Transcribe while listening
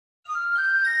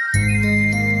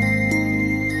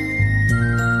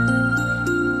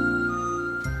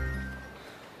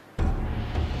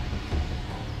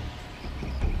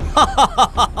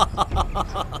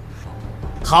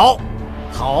好，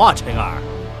好啊，陈儿，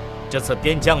这次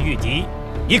边疆御敌，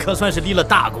你可算是立了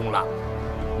大功了。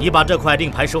你把这块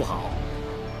令牌收好，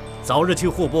早日去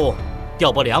户部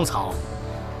调拨粮草，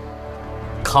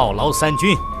犒劳三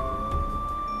军。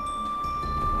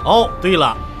哦，对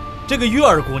了，这个月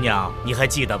儿姑娘你还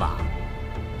记得吧？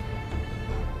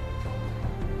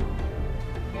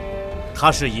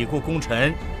她是已故功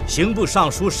臣刑部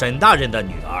尚书沈大人的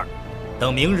女儿。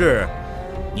等明日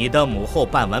你的母后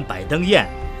办完百灯宴，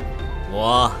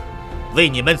我为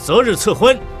你们择日赐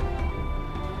婚。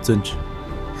遵旨。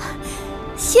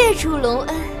谢主隆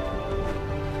恩。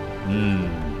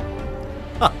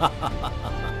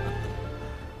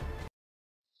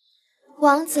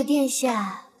王子殿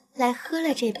下，来喝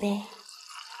了这杯。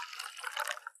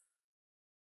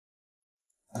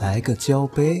来个交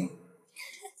杯。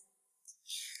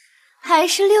还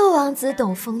是六王子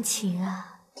懂风情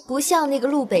啊，不像那个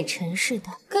陆北辰似的，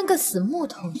跟个死木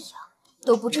头一样，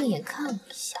都不正眼看我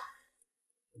一下。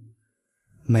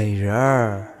美人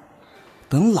儿，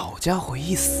等老家伙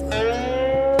一死，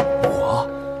我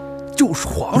就是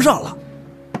皇上了，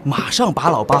马上把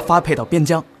老八发配到边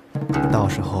疆，到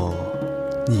时候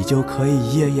你就可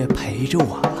以夜夜陪着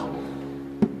我了。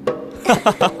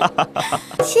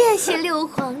谢谢六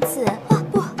皇子啊，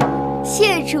不，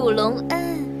谢主隆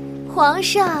恩。皇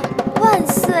上万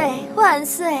岁万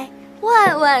岁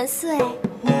万万岁！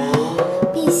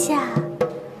陛下，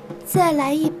再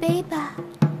来一杯吧。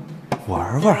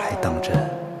玩玩还当真？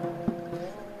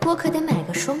我可得买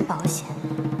个双保险，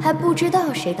还不知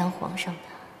道谁当皇上呢。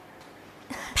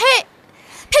呸！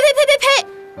呸呸呸呸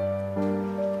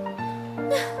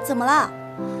呸！怎么了？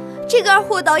这个二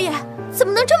货导演怎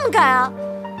么能这么改啊？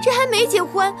这还没结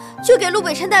婚就给陆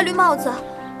北辰戴绿帽子，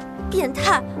变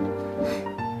态！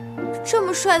这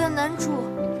么帅的男主，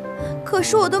可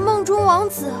是我的梦中王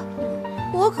子，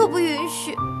我可不允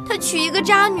许他娶一个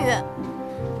渣女，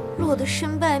落得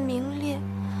身败名裂。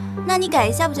那你改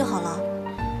一下不就好了？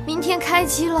明天开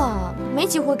机了，没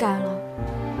机会改了。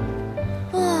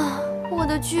啊，我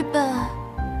的剧本，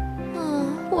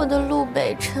我的陆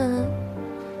北辰。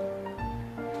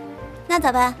那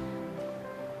咋办？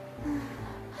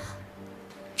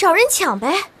找人抢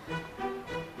呗。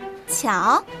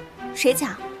抢？谁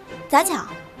抢？咋抢？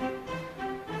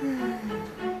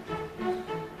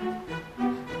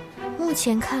目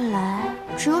前看来，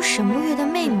只有沈沐月的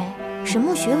妹妹沈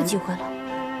沐雪有机会了，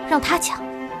让她抢。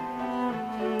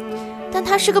但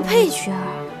她是个配角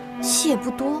儿，戏也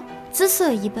不多，姿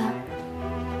色一般。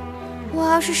我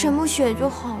要是沈沐雪就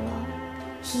好了，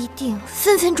一定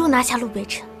分分钟拿下陆北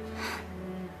辰。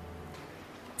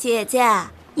姐姐，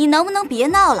你能不能别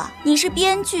闹了？你是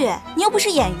编剧，你又不是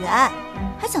演员，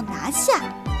还想拿下？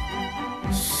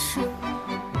是，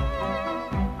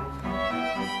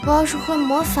我要是会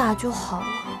魔法就好了。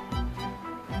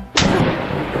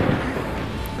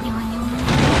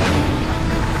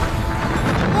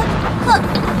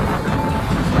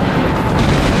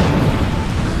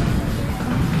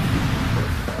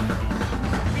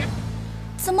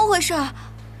怎么回事？啊，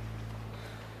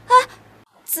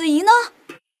子怡呢？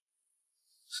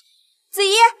子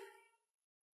怡，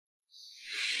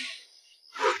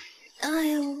哎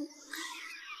呦，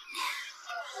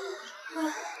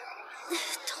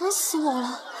疼死我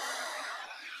了！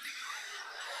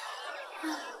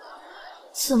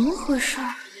怎么回事？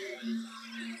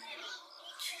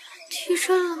地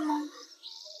震了吗？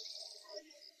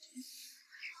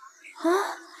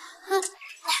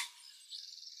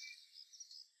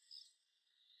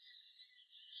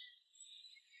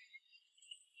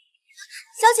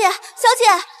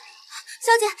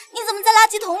小姐，你怎么在垃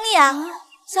圾桶里啊？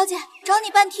小姐，找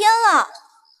你半天了。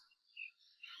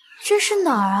这是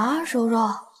哪儿啊，柔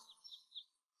柔？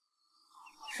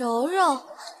柔柔，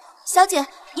小姐，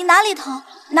你哪里疼？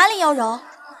哪里要揉？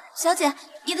小姐，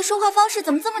你的说话方式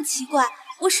怎么这么奇怪？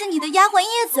我是你的丫鬟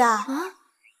叶子啊。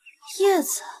叶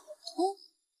子。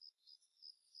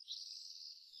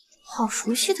好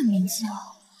熟悉的名字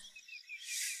啊。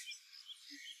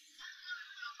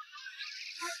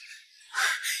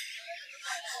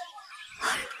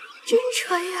真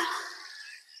穿越了，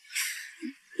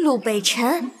陆北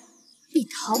辰，你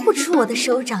逃不出我的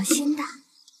手掌心的。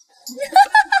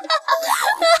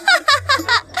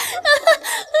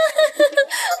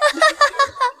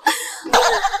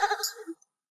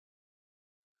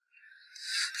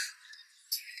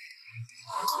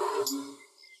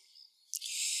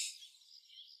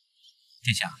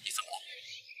殿下，你怎么了？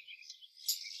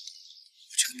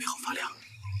我这个背后发凉，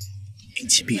阴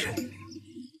气逼人。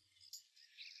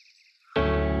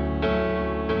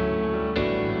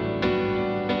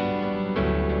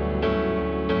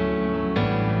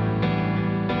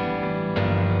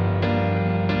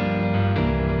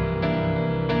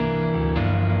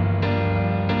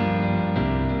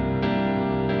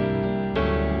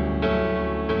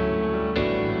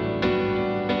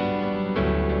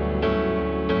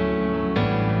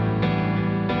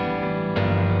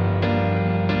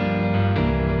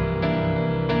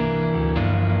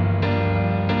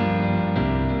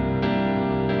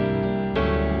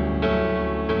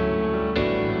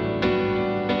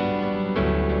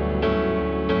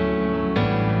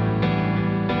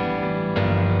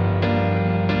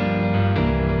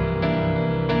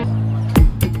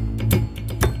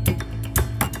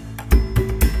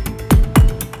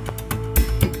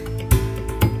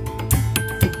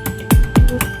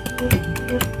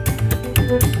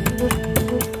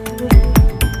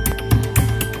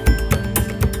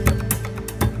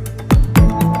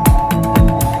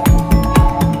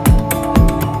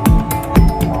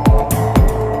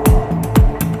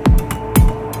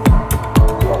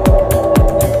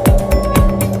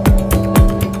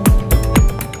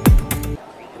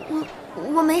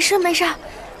事没事，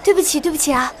对不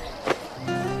起啊。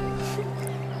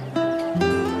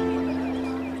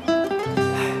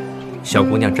小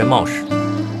姑娘真冒失。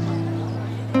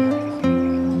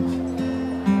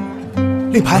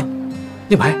令牌，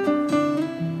令牌。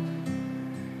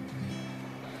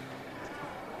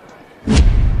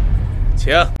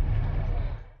请。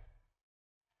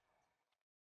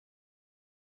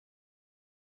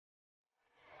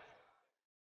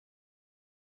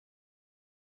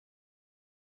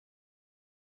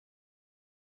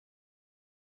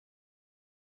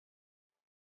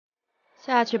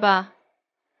下去吧。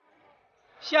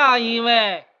下一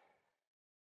位。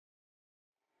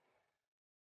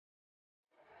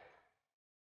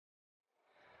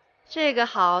这个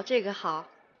好，这个好。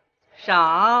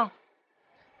赏。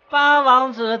八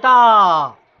王子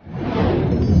到。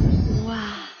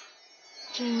哇，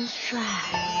真帅。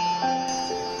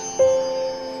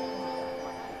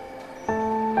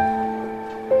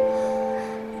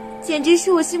简直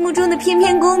是我心目中的翩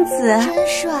翩公子。真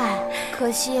帅，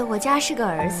可惜我家是个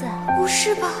儿子。不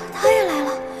是吧，他也来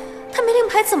了？他没令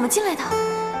牌怎么进来的？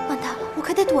完蛋了，我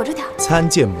可得躲着点。参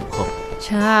见母后。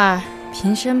陈儿，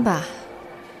平身吧。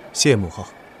谢母后。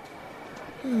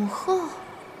母后？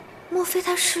莫非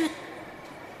他是？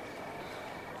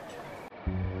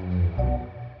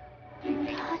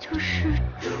他就是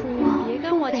楚王别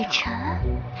跟我北辰。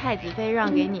太子妃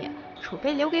让给你，储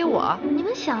妃留给我。你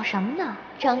们想什么呢？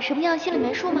长什么样心里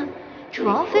没数吗？楚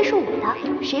王妃是我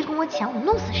的，谁跟我抢，我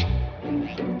弄死谁。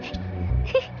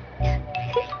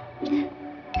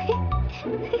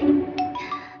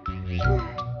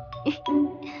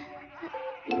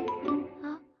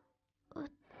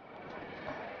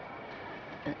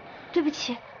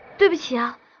对不起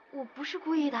啊，我不是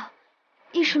故意的，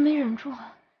一时没忍住。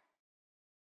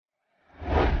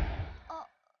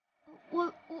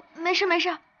我没事，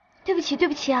对不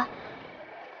起啊。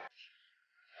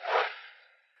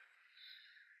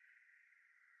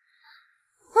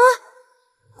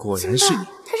果然是你。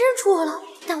他认出我了，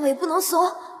但我也不能怂。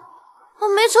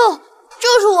没错，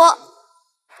就是我。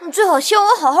你最好希望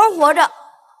我好好活着，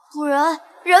不然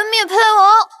人灭패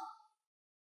亡。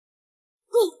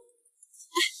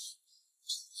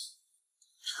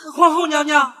皇后娘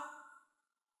娘，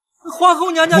皇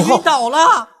后娘娘晕倒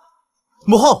了。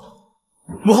母后，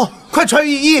快传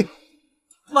御医！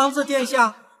王子殿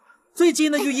下，最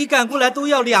近的御医赶过来都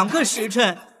要2个时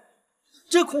辰，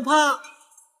这恐怕……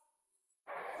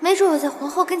没准我在皇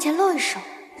后跟前露一手，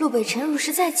陆北辰若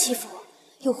是再欺负我，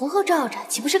有皇后罩着，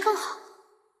岂不是更好？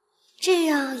这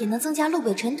样也能增加陆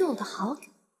北辰对我的好感，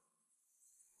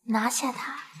拿下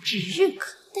他指日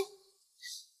可待。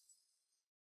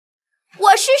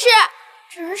我试试。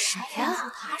这人谁呀？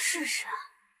他试试。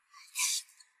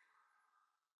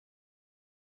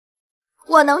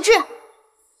我能治。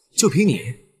就凭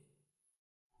你，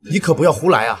你可不要胡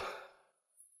来啊！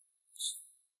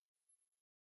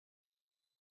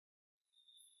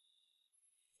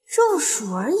中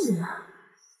暑而已嘛，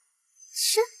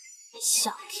是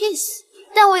小 kiss。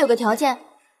但我有个条件，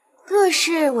若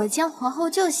是我将皇后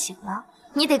救醒了，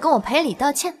你得跟我赔礼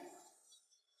道歉。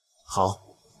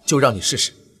好，就让你试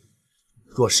试。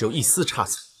若是有一丝差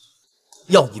错，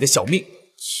要你的小命！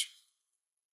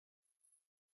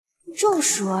中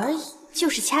暑而已，就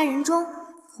是掐人中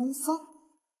通风，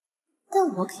但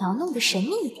我可要弄得神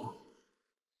秘一点。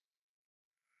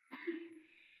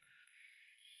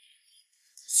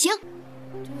行。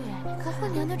对，皇后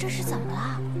娘娘这是怎么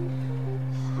了？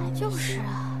就是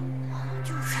啊，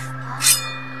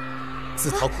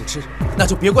自讨苦吃，那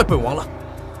就别怪本王了。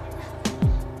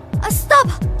stop！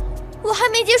 我还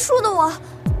没结束呢，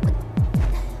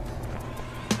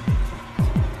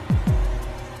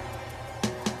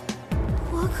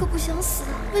我可不想死，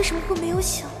为什么会没有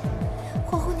醒？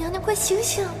皇后娘娘，快醒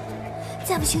醒！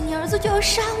再不醒，你儿子就要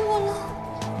杀我了。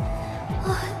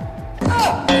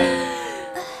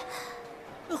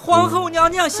皇后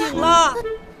娘娘醒了。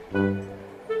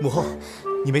母后，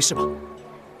你没事吧？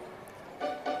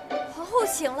皇后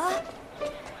醒了。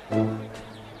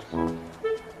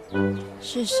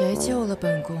是谁救了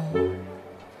本宫？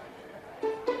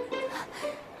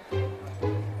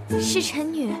是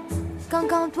臣女，刚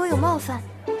刚多有冒犯，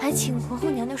还请皇后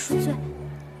娘娘恕罪。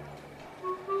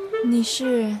你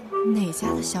是哪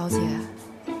家的小姐？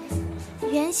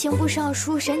原刑部尚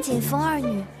书沈锦峰二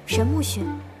女沈慕雪。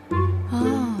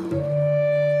啊，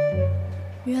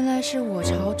原来是我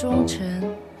朝忠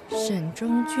臣沈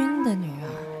中君的女儿。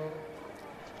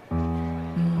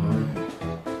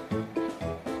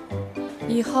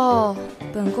以后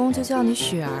本宫就叫你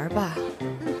雪儿吧，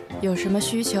有什么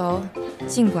需求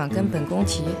尽管跟本宫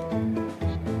提。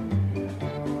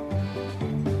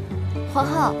皇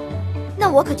后，那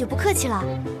我可就不客气了。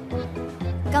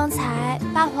刚才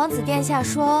八皇子殿下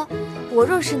说，我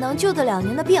若是能救得了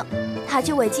您的病，他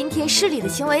就为今天失礼的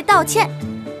行为道歉。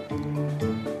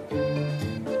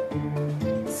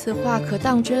此话可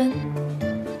当真？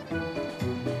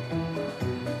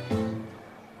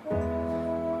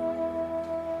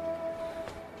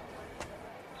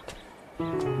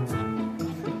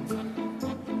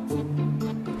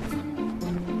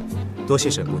多谢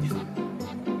沈姑娘，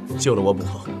救了我母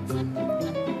后。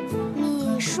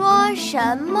你说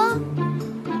什么？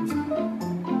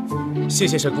谢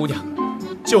谢沈姑娘，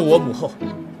救我母后。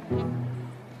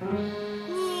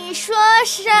你说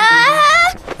啥？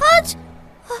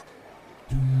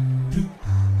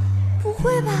不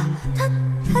会吧，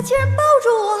他竟然抱着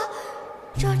我！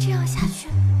照这样下去，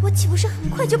我岂不是很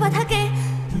快就把他给……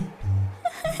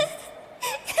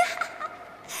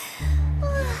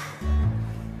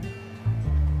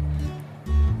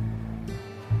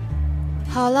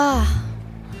好了，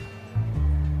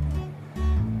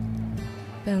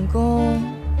本宫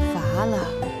罚了，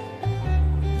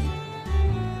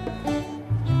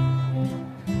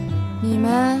你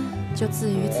们就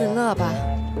自娱自乐吧。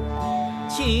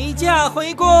起驾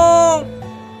回宫，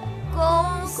恭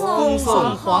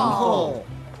送皇后。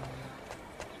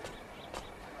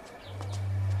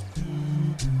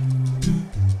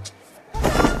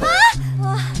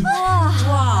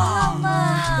哇！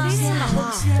妈，飞起来了！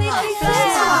飞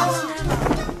啊！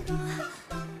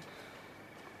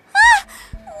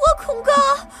我恐高。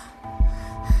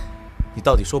你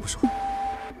到底说不说？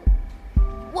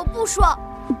我不说，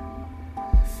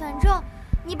反正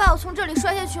你把我从这里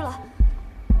摔下去了，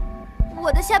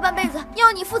我的下半辈子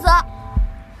要你负责。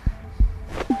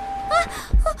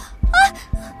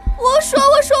我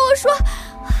说。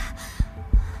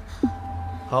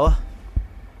好啊，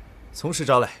从实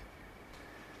招来。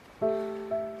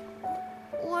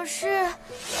我是……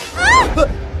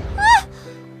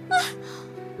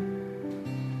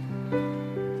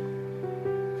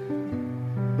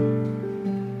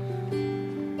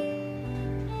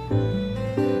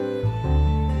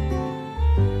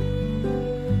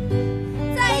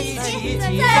在一起，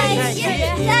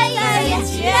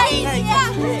亲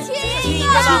啊！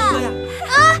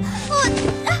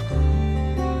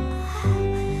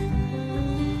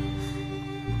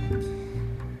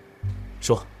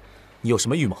说，你有什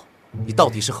么预谋？你到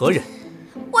底是何人？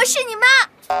我是你妈！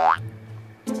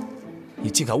你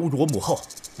竟敢侮辱我母后！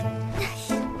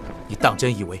你当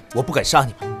真以为我不敢杀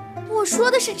你吗？我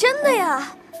说的是真的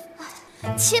呀，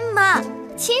亲妈，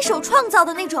亲手创造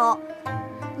的那种。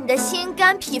你的心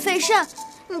肝脾肺肾，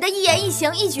你的一言一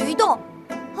行一举一动，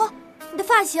你的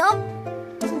发型，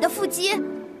你的腹肌，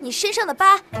你身上的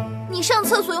疤，你上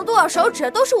厕所用多少手指，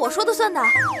都是我说的算的。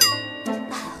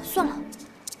算了，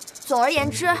总而言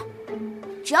之，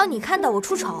只要你看到我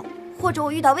出丑，或者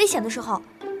我遇到危险的时候，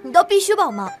你都必须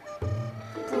帮忙，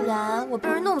不然我被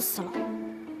人弄死了，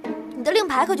你的令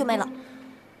牌可就没了。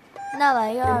那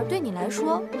玩意儿对你来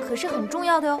说可是很重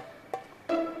要的哟。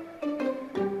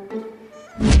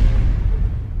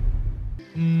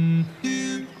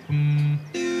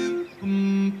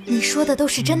你说的都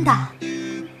是真的？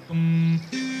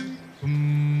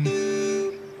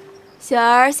雪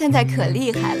儿现在可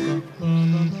厉害了，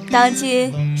当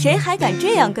今谁还敢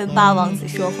这样跟八王子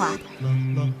说话的？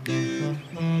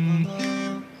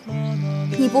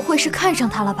你不会是看上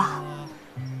他了吧？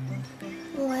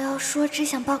我要说只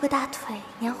想抱个大腿，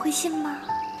娘会信吗？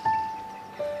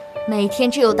每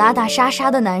天只有打打杀杀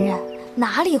的男人，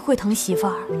哪里会疼媳妇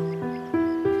儿？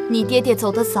你爹爹走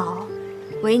得早，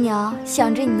为娘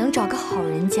想着你能找个好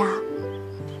人家。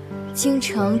京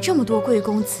城这么多贵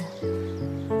公子，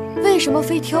为什么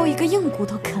非挑一个硬骨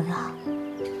头啃啊？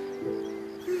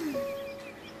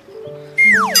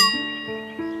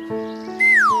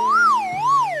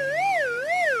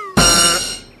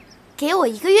给我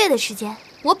1个月的时间，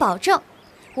我保证，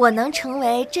我能成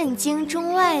为震惊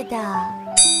中外的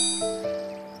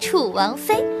楚王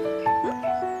妃。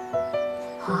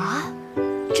啊，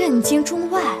震惊中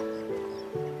外？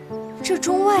这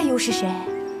中外又是谁？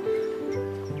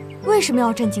为什么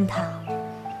要震惊他？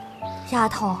丫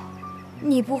头，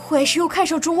你不会是又看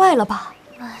上中外了吧？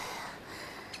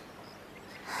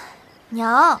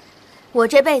娘，我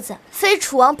这辈子非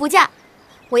楚王不嫁，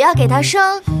我要给他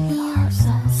生1、2、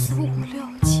3、4、5、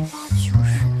6、7、8、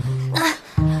9、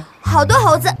10，好多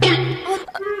猴子，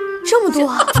这么多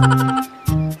啊！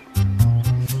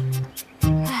哎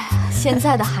呀，现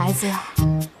在的孩子呀，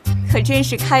可真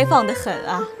是开放得很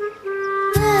啊！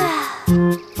哎，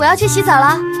我要去洗澡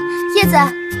了，叶子，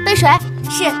杯水。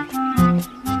是。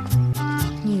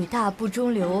女大不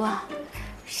中留啊。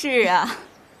是啊。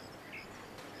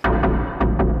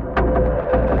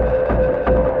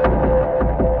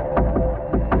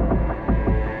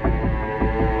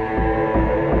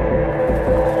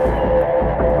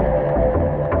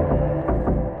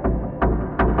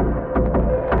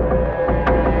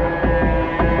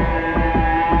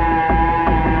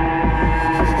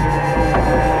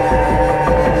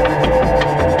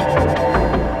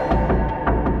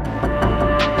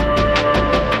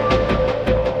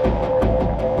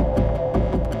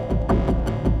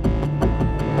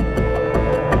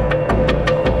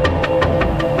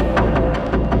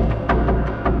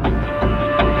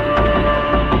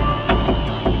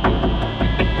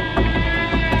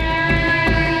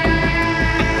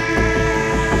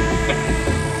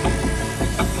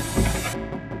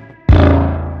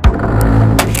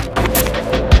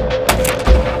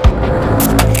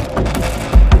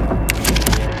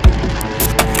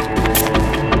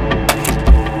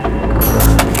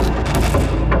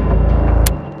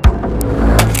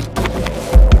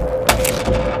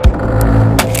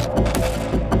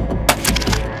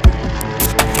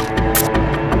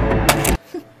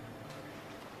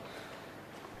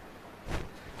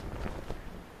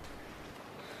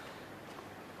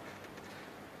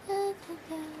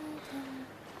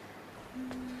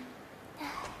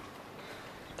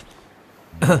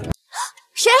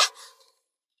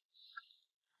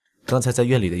刚才在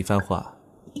院里的一番话，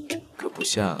可不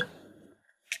像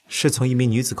是从一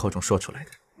名女子口中说出来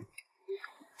的。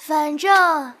反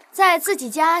正在自己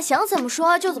家想怎么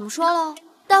说就怎么说喽。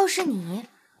倒是你，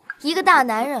一个大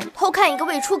男人偷看一个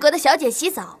未出阁的小姐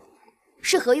洗澡，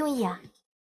是何用意啊？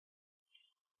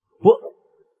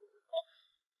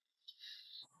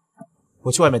我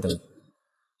去外面等你。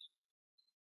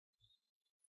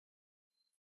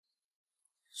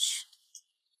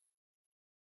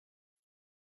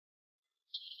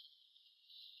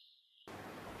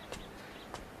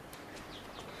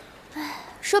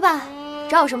说吧，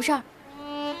找我什么事儿？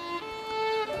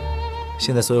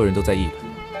现在所有人都在议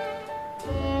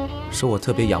论，说我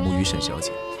特别仰慕于沈小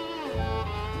姐。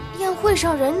宴会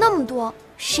上人那么多，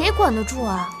谁管得住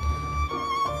啊？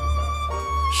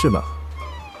是吗？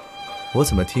我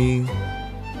怎么听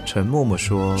陈嬷嬷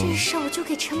说？这事我就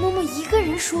给陈嬷嬷一个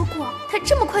人说过，她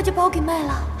这么快就把我给卖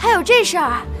了。还有这事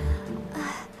儿，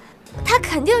她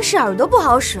肯定是耳朵不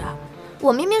好使。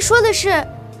我明明说的是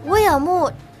我仰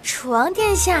慕楚王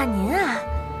殿下您啊。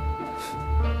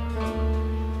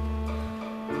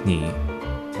你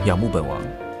仰慕本王？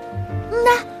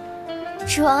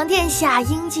楚王殿下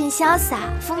英俊潇洒，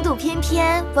风度翩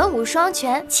翩，文武双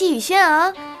全，气宇轩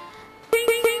昂。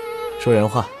说人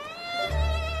话。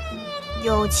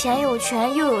有钱有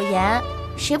权又有颜，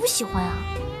谁不喜欢啊？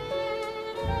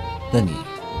那你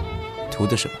图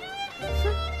的什么？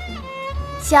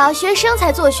小学生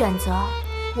才做选择，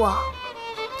我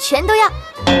全都要。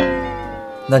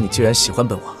那你既然喜欢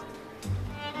本王，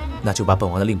那就把本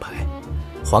王的令牌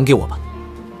还给我吧。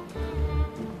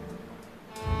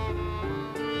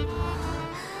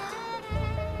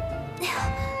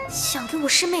想给我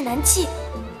师妹难记，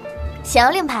想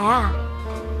要令牌啊？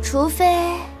除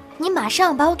非你马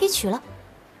上把我给娶了。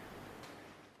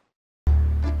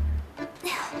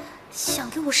想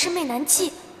给我师妹难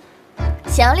记，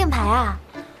想要令牌啊？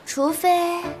除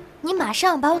非你马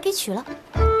上把我给娶了。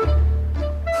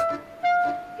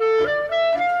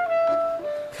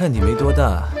看你没多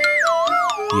大，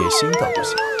野心倒不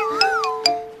小。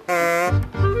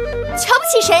瞧不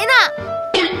起谁呢？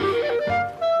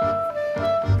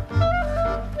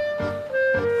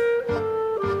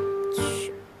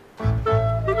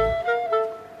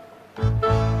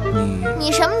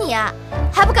你什么你啊？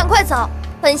还不赶快走！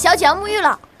本小姐要沐浴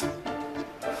了。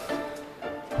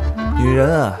女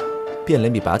人啊，变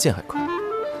脸比拔剑还快。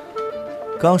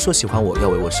刚说喜欢我，要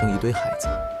为我生一堆孩子，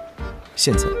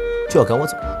现在就要赶我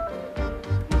走。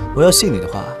我要信你的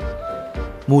话，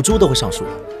母猪都会上树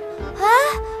了。哎，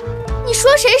你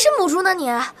说谁是母猪呢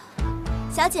你？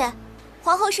小姐，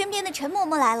皇后身边的陈嬷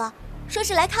嬷来了，说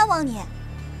是来看望你。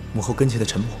母后跟前的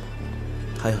陈嬷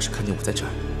嬷，她要是看见我在这儿，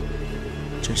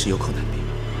真是有口难辩。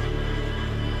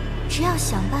只要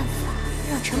想办法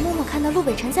让陈嬷嬷看到陆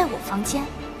北辰在我房间，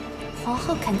皇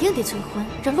后肯定得催婚，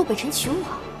让陆北辰娶我。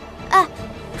哎，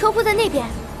客户在那边。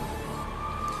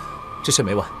这事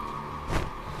没完。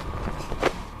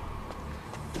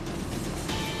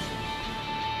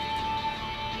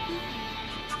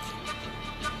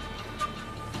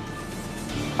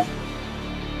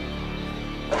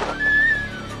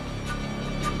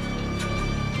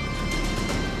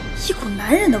一股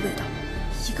男人的味道，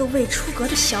一个未出阁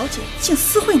的小姐竟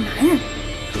私会男人，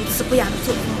如此不雅的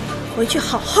作风，回去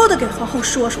好好的给皇后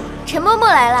说说。陈嬷嬷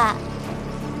来了。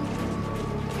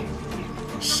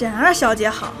沈二小姐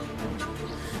好，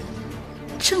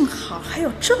正好还有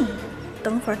证物，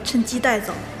等会儿趁机带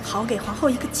走，好给皇后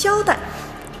一个交代。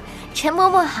陈嬷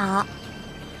嬷好。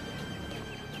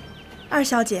二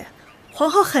小姐，皇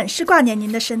后很是挂念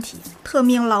您的身体，特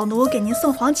命老奴给您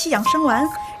送黄芪养生丸，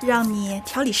让你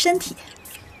调理身体。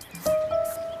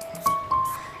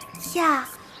呀，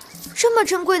这么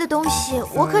珍贵的东西，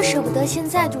我可舍不得现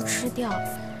在就吃掉，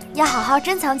要好好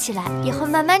珍藏起来，以后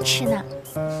慢慢吃呢。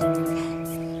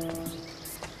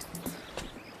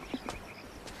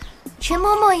陈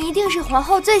嬷嬷一定是皇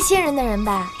后最信任的人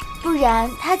吧，不然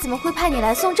她怎么会派你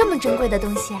来送这么珍贵的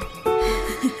东西啊？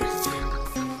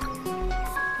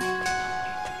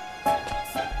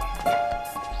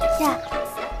呀，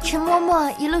陈嬷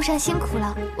嬷一路上辛苦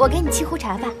了，我给你沏壶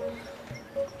茶吧。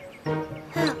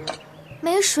啊，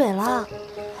没水了。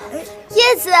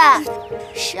叶子，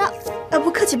是啊，不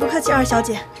客气不客气，二小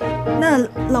姐，那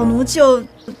老奴就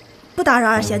不打扰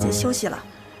二小姐休息了，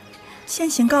先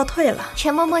行告退了。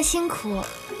陈嬷嬷辛苦，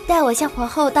代我向皇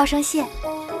后道声谢。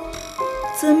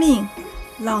遵命，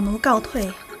老奴告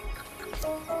退。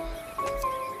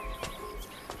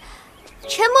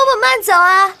陈嬷嬷慢走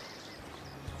啊！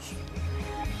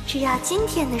只要今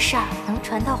天的事儿能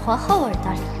传到皇后耳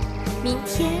朵里，明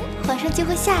天皇上就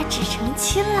会下旨成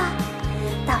亲啦，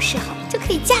到时候就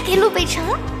可以嫁给陆北辰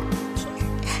了。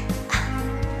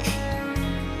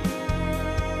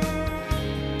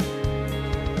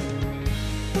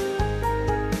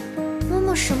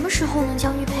什么时候能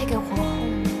将玉佩给皇后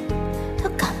呢？他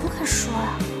敢不敢说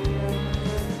呀？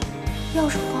要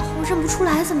是皇后认不出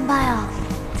来怎么办呀？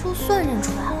就算认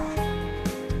出来了，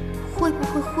会不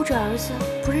会护着儿子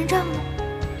不认账呢？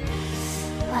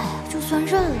哎，就算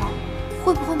认了，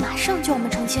会不会马上就要我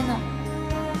们成亲呢？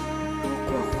如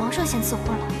果皇上先赐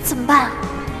婚了，怎么办啊？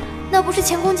那不是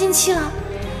前功尽弃了？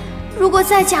如果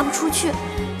再嫁不出去，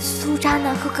苏渣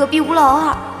男和隔壁吴老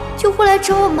二就会来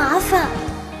找我麻烦。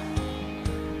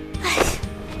哎呀，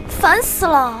烦死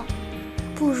了！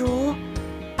不如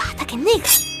把他给那个。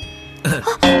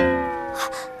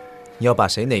你要把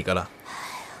谁哪个了？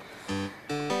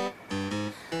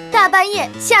大半夜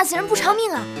吓死人不偿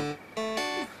命啊！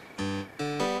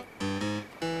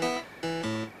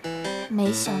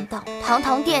没想到堂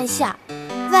堂殿下，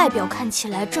外表看起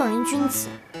来正人君子，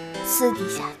私底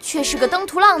下却是个登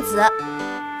徒浪子。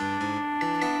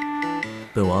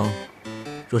本王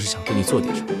若是想对你做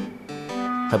点什么，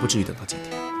还不至于等到今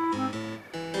天。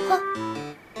哼，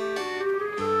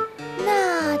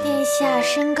那殿下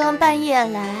深更半夜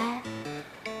来，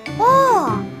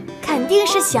哦，肯定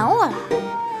是想我了。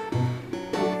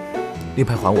令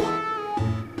牌还我，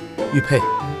玉佩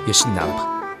也是你拿的吧？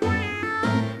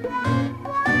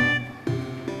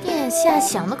殿下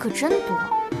想的可真多。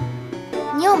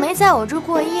你又没在我这儿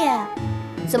过夜，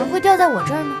怎么会掉在我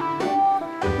这儿呢？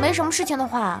没什么事情的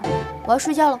话，我要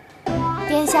睡觉了。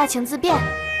殿下请自便。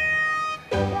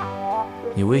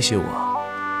你威胁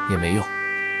我也没用，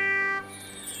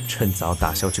趁早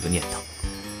打消这个念头，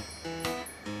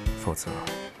否则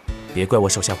别怪我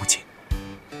手下无情。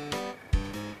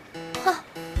哼，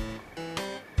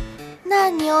那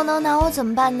你又能拿我怎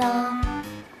么办呢？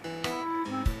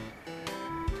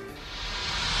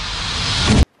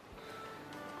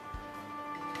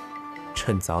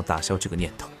趁早打消这个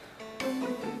念头，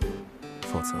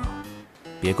否则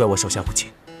别怪我手下无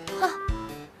情。哼，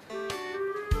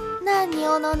那你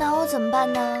又能拿我怎么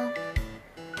办呢？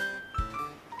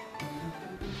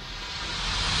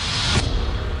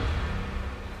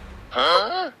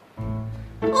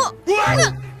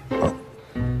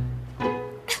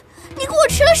你给我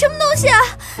吃了什么东西啊？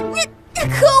你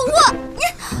可恶！你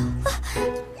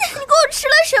给我吃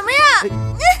了什么呀？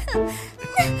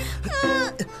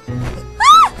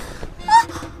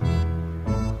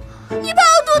你把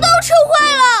我肚兜撑坏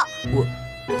了！我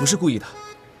不是故意的。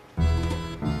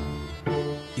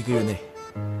1个月内，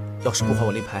要是不还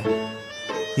我令牌，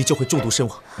你就会中毒身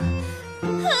亡。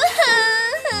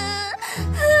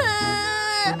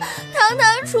堂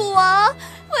堂楚王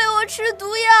喂我吃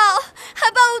毒药，还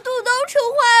把我肚兜撑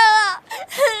坏了。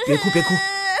别哭，别哭。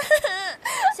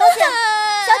小姐，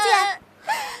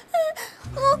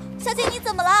小姐你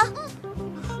怎么了？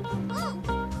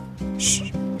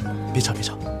嘘，别吵别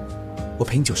吵，我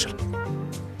陪你就是了。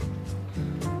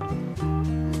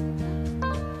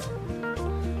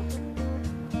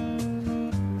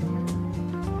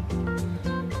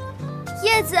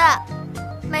叶子，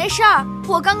没事儿，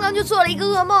我刚刚就做了一个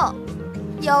噩梦，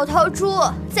有头猪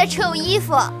在扯我衣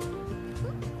服。好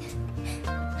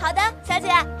的，小姐。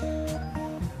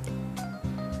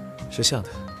识相的，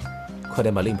快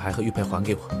点把令牌和玉佩还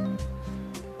给我。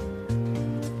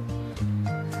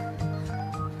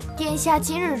殿下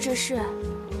今日之事，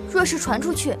若是传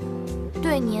出去，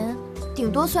对您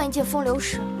顶多算一件风流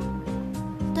事，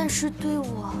但是对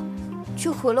我，却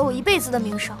毁了我一辈子的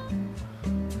名声。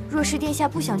若是殿下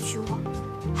不想娶我，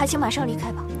还请马上离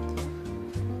开吧。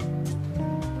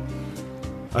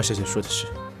二小姐说的是，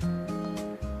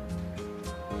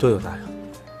多有大人，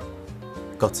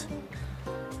告辞。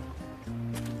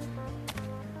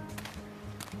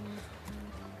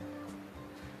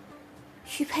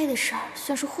玉佩的事儿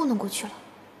算是糊弄过去了。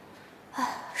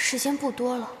唉，时间不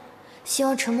多了，希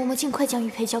望陈嬷嬷尽快将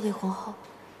玉佩交给皇后，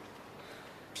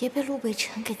别被陆北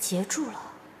辰给截住了。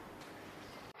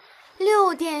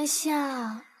六殿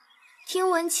下，听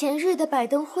闻前日的摆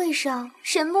灯会上，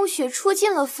沈暮雪出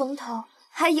尽了风头，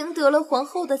还赢得了皇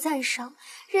后的赞赏，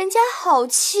人家好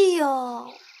气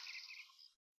哦。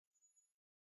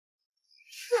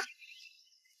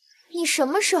你什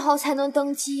么时候才能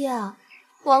登基啊？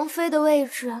王妃的位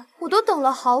置我都等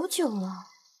了好久了。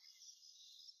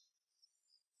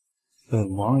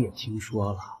本王也听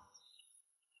说了，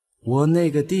我那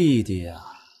个弟弟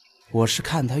啊，我是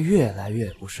看他越来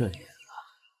越不顺眼了。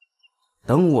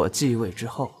等我继位之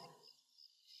后，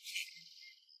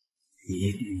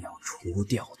一定要除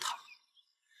掉他。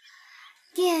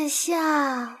殿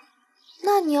下，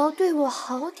那你要对我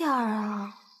好点儿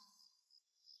啊。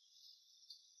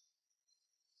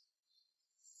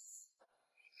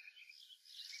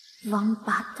王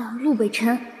八蛋陆北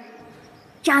辰，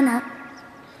渣男！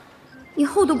以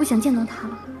后都不想见到他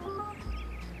了。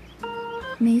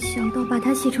没想到把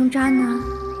他写成渣男，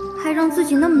还让自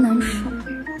己那么难受。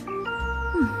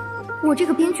我这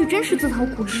个编剧真是自讨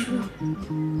苦吃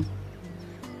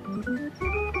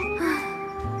啊！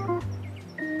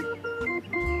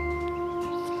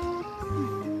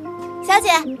小姐，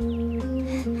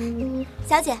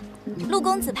小姐，陆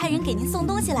公子派人给您送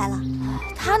东西来了。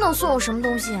他能送我什么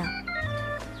东西啊？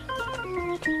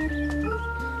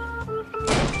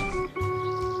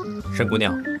沈姑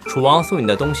娘，楚王送你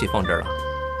的东西放这儿了，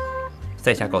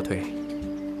在下告退。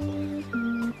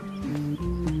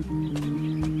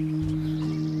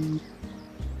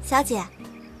小姐，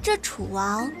这楚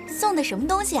王送的什么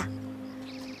东西啊？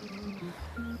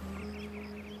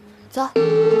走。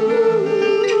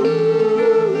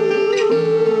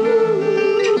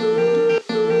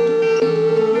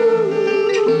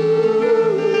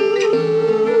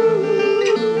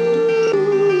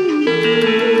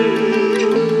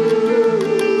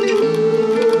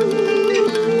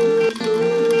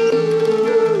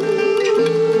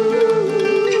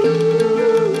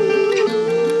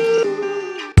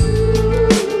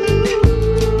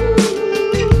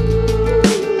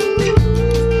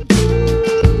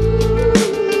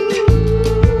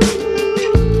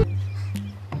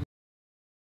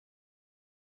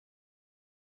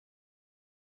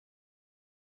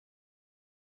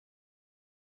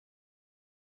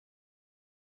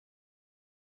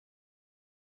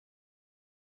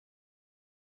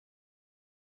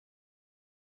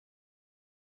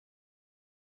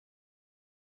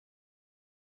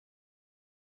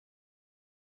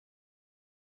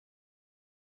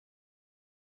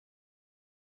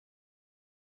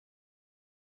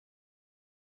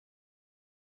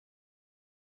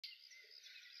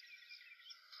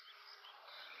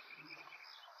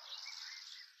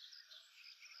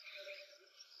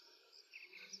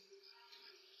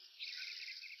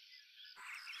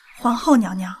皇后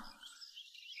娘娘，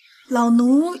老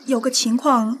奴有个情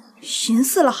况寻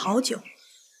思了好久，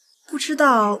不知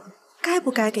道该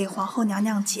不该给皇后娘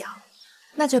娘讲。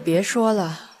那就别说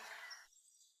了。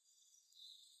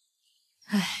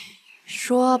哎，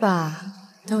说吧，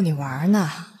逗你玩呢。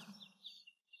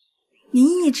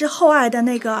您一直厚爱的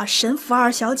那个沈府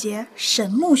二小姐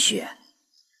沈暮雪，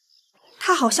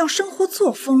她好像生活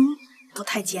作风不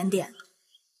太检点，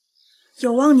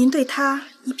有望您对她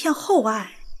一片厚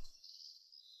爱。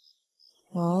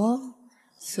哦，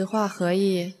此话何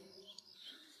意？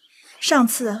上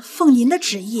次奉您的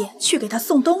旨意去给她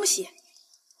送东西，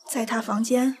在她房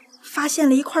间发现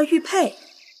了一块玉佩。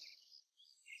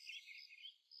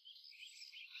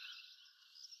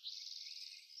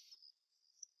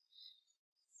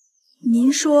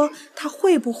您说她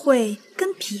会不会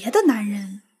跟别的男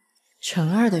人？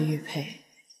陈儿的玉佩，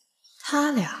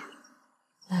他俩？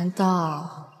难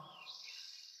道？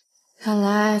看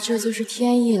来这就是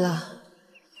天意了。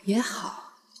也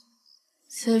好，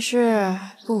此事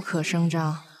不可声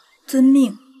张。遵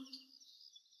命。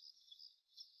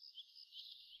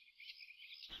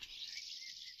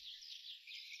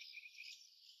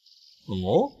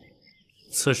哦，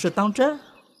此事当真？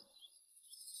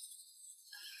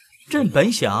朕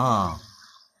本想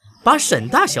把沈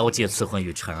大小姐赐婚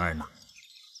于陈儿呢，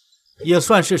也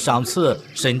算是赏赐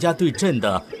沈家对朕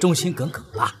的忠心耿耿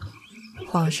吧。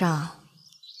皇上，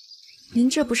您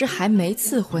这不是还没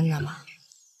赐婚呢吗？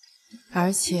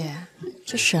而且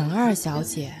这沈二小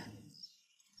姐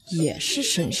也是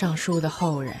沈尚书的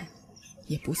后人，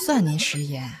也不算您食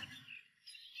言。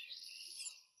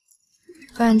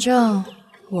反正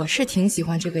我是挺喜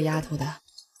欢这个丫头的。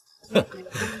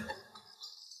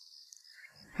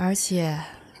而且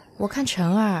我看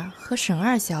陈儿和沈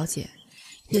二小姐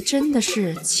也真的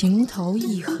是情投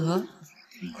意合，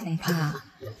恐怕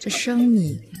这生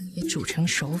米也煮成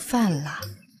熟饭了。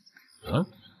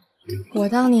我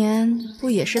当年不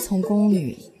也是从宫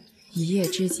女一夜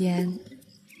之间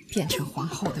变成皇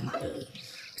后的吗？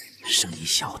声音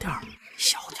小点儿，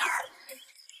小点儿。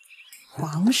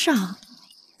皇上，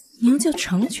您就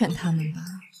成全他们吧。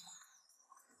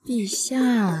陛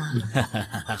下。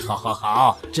好好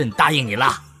好，朕答应你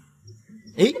了。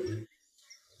哎，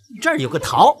这儿有个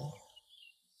桃。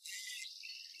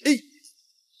哎，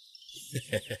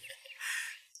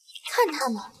看他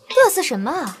们嘚瑟什么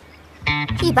啊！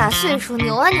一把岁数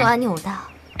扭啊扭啊扭的，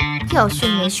要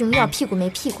胸没胸，要屁股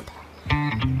没屁股的，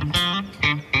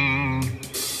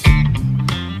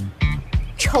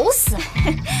丑死了！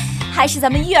还是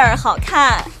咱们月儿好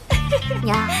看。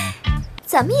娘，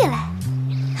咱们也来，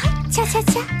恰恰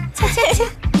恰恰恰恰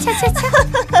恰恰恰。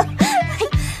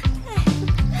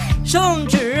圣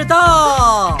旨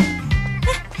到。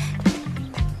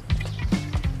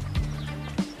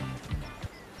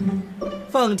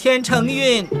奉天承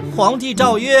运，皇帝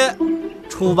诏曰：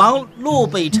楚王陆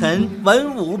北辰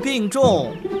文武并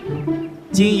重，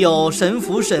今有神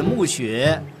符沈暮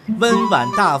雪，温婉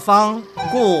大方，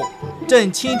故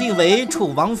朕钦定为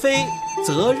楚王妃，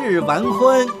择日完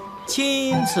婚，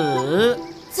钦此。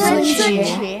遵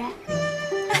旨。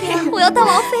我要当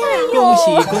王妃了！恭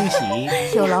喜恭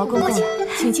喜！有劳公公，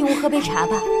请进屋喝杯茶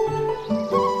吧。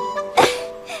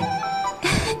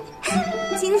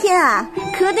今天啊，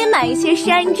可得买一些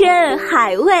山珍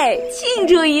海味庆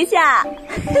祝一下。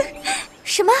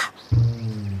什么？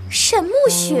沈暮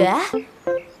雪？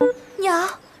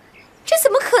娘，这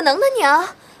怎么可能呢？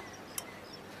娘，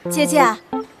姐姐，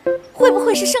会不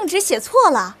会是圣旨写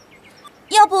错了？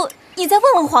要不你再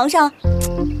问问皇上。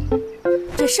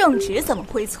这圣旨怎么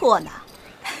会错呢？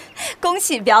恭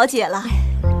喜表姐了，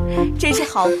真是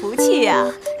好福气呀！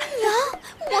娘，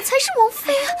我才是王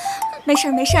妃啊！没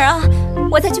事没事啊，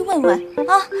我再去问问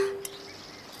啊。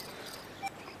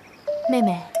妹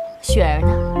妹，雪儿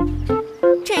呢？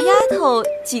这丫头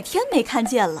几天没看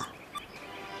见了。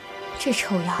这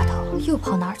臭丫头又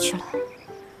跑哪儿去了？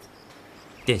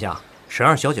殿下，沈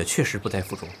二小姐确实不在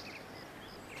府中。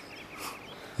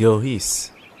有意思。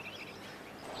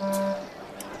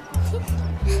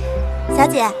小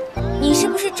姐，你是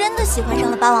不是真的喜欢上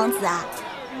了八王子啊？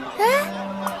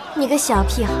你个小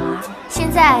屁孩，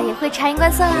现在也会察言观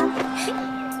色啦？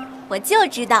我就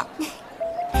知道。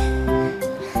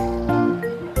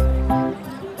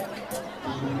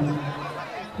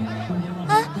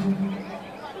啊，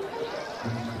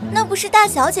那不是大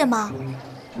小姐吗？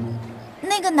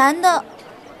那个男的，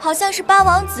好像是八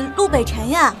王子陆北辰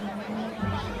呀。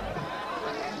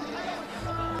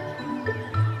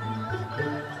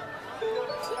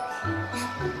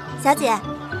小姐，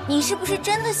你是不是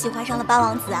真的喜欢上了八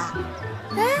王子啊？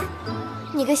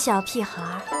你个小屁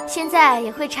孩，现在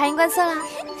也会察言观色啦？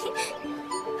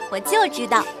我就知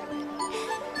道。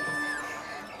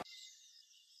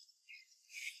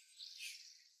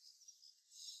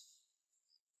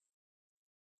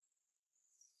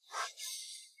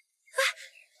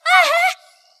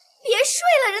别睡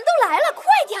了，人都来了，快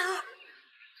点儿！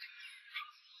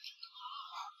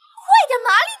快点，麻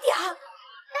利点儿！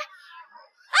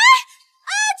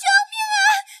救命啊！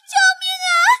救命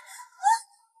啊！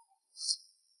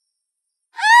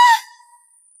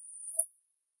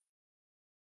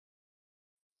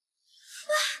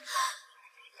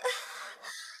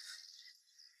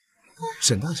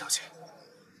沈大小姐，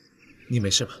你没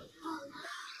事吧？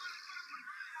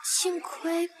幸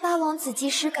亏八王子及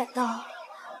时赶到，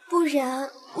不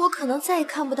然我可能再也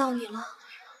看不到你了。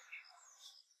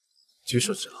举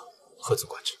手之劳，何足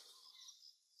挂齿。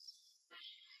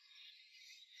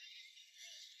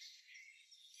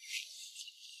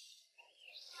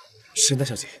沈大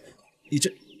小姐，你这……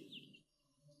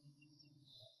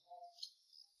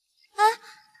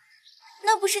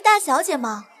那不是大小姐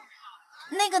吗？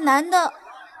那个男的，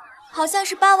好像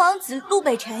是八王子陆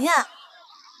北辰呀。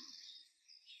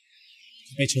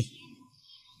没车，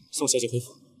送小姐回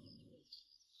府。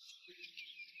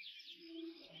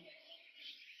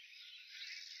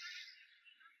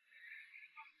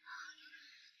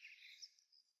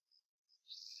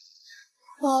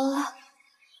完了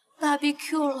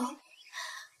 ，BBQ 了，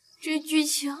这剧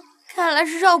情看来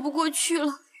是绕不过去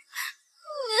了。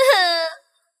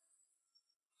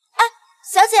哎，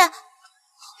小姐，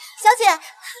小姐。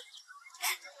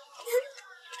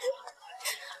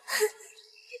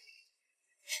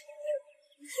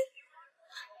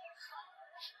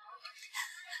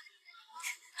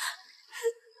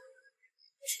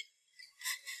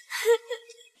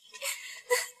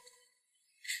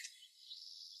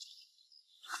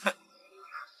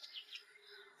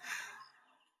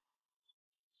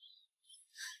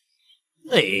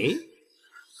哎，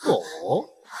哦，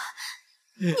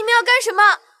你们要干什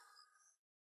么？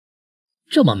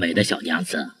这么美的小娘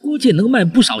子，估计能卖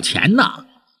不少钱呢。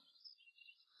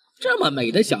这么美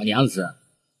的小娘子，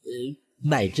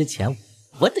卖之前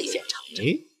我得先尝尝。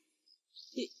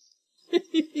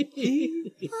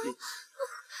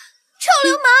臭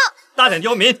流氓！大胆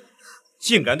刁民，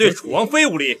竟敢对楚王妃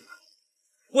无礼，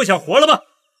不想活了吗？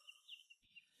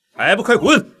还不快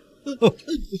滚！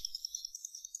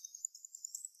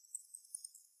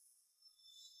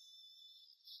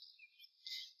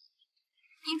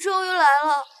你终于来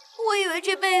了，我以为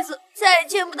这辈子再也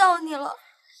见不到你了。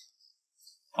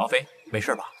王妃，没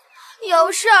事吧？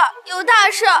有事儿，有大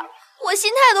事儿，我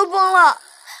心态都崩了。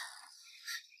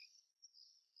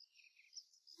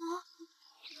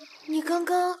你刚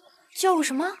刚叫我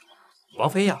什么？王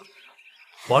妃呀，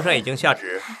皇上已经下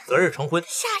旨择日成婚。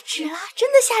下旨了，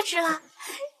真的下旨了。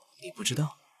你不知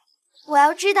道，我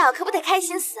要知道，可不得开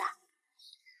心死啊！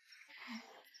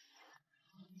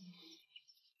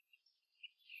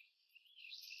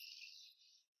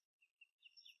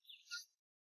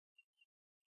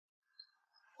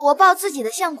我抱自己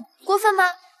的相公，过分吗？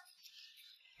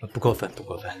不过分，不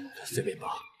过分，随便抱。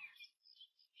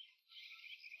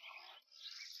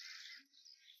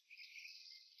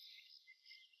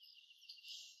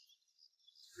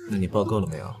那你抱够了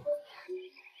没有？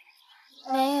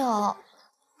没有，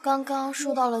刚刚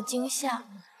受到了惊吓，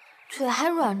腿还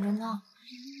软着呢，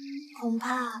恐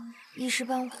怕一时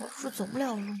半会儿是走不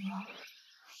了路了。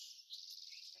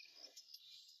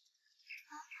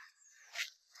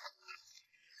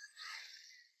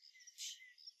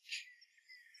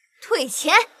退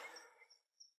钱！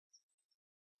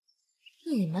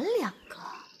你们两个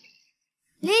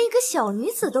连一个小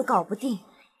女子都搞不定，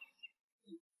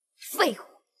废物！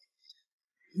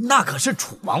那可是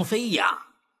楚王妃呀，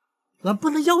俺不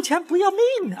能要钱不要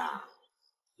命啊！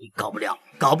你搞不了，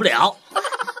搞不了！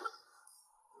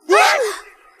你们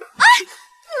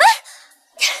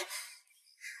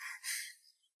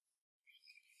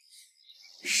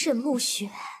沈暮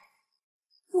雪，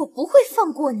我不会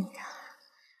放过你的！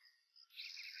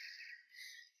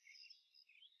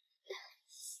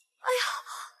哎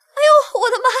呦，我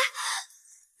的妈！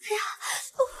哎呀！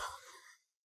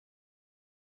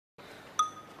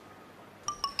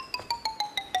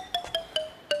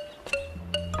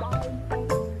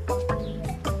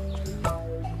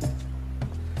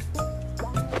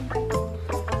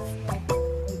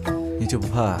你就不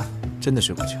怕真的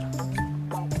睡过去了？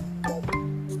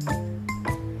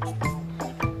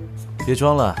别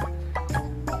装了。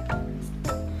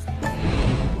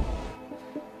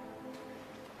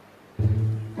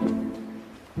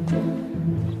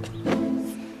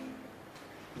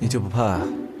你就不怕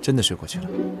真的睡过去了？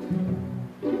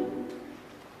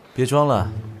别装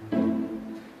了。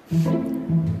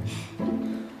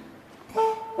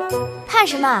怕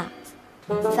什么？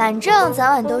反正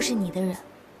早晚都是你的人，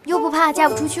又不怕嫁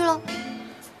不出去喽。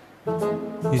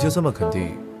你就这么肯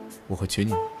定我会娶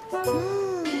你吗？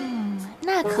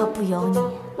那可不由你，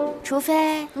除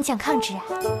非你想抗旨啊。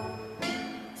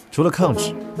除了抗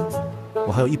旨，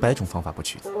我还有100种方法不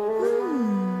娶你。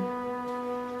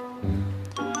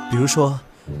比如说，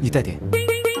你带点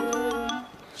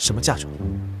什么嫁妆？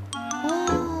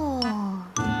哦，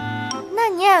那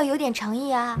你也要有点诚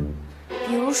意啊。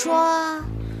比如说，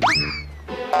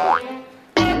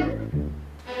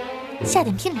下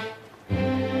点聘礼。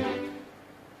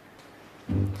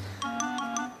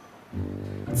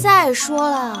再说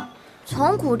了，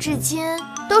从古至今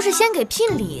都是先给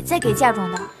聘礼，再给嫁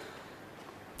妆的。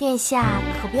殿下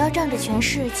可不要仗着权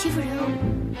势欺负人哦。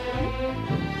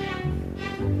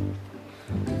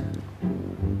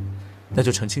那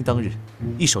就成亲当日，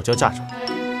一手交嫁妆，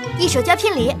一手交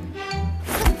聘礼。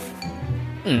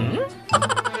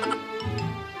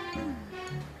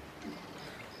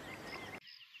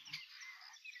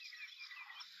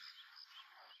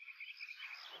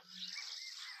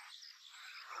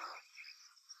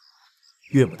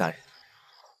岳母大人，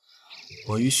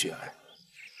我与雪儿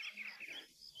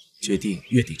决定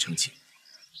月底成亲。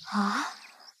啊？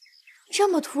这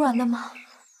么突然的吗？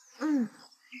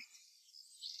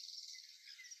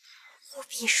务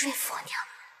必说服娘。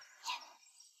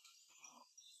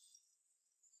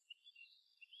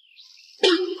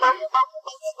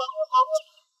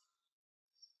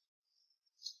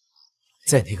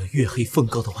在那个月黑风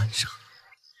高的晚上，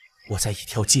我在一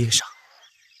条街上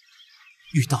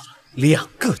遇到了2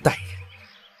个歹人，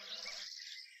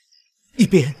一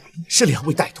边是2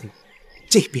位歹徒，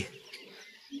这边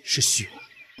是雪儿。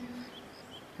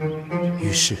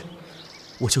于是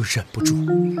我就忍不住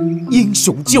英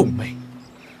雄救美。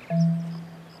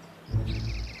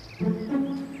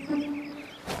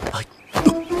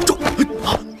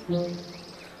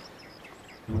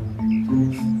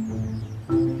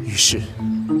于是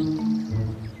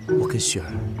我跟雪儿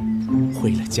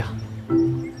回了家，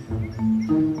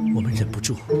我们忍不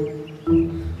住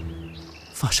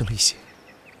发生了一些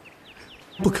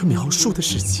不可描述的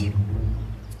事情。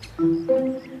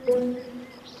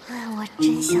我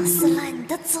真想撕烂你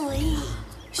的嘴，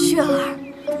雪儿，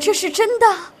这是真的。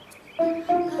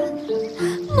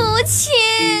母亲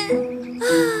啊，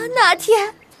那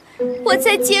天我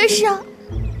在街上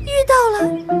遇到了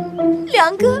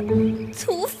2个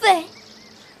土匪，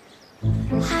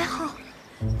还好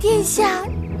殿下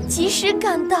及时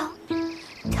赶到，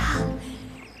他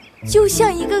就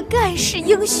像一个盖世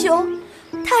英雄，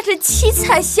踏着七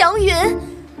彩祥云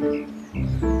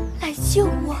来救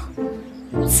我。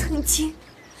曾经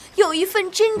有一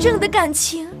份真正的感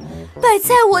情摆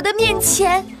在我的面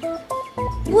前，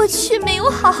我却没有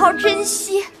好好珍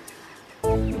惜。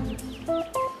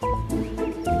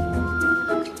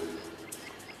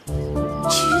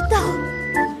直到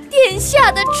殿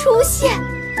下的出现，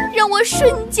让我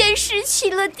瞬间失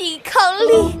去了抵抗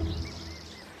力。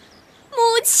母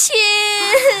亲，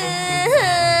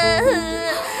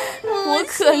我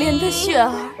可怜的雪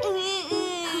儿，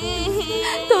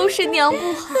都是娘不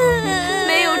好，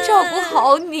没有照顾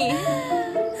好你。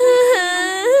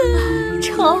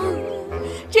成，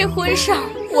这婚事儿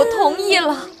我同意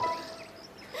了。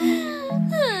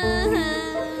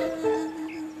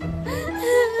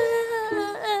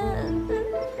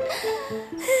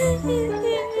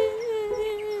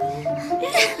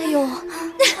哎呦，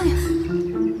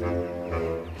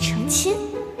成亲？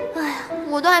哎呀，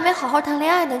我都还没好好谈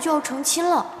恋爱呢，就要成亲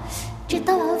了。这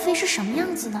当王妃是什么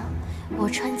样子呢？我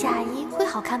穿嫁衣会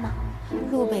好看吗？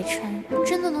陆北辰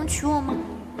真的能娶我吗？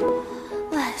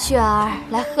喂，雪儿，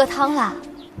来喝汤啦！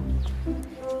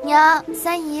娘，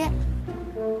三姨，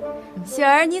雪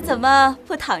儿，你怎么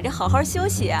不躺着好好休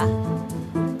息啊？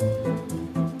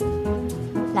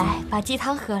来，把鸡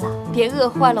汤喝了，别饿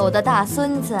坏了我的大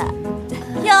孙子。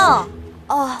哟，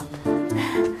哦，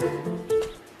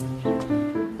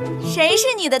谁是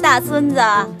你的大孙子？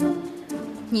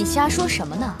你瞎说什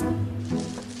么呢？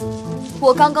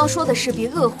我刚刚说的是别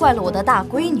饿坏了我的大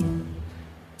闺女。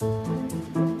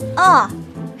哦，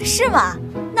是吗？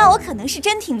那我可能是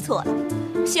真听错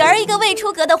了。雪儿一个未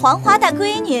出阁的黄花大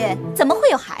闺女，怎么会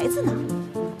有孩子呢？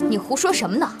你胡说什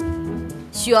么呢？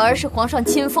雪儿是皇上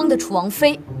亲封的储王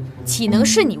妃，岂能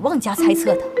是你妄加猜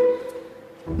测的？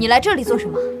你来这里做什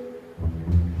么？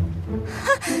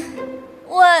哼，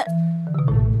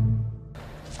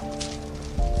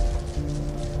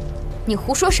你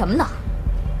胡说什么呢？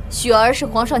雪儿是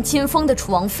皇上亲封的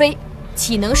储王妃，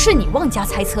岂能是你妄加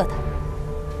猜测的？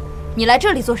你来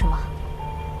这里做什么？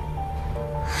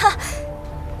哈，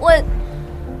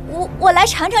我来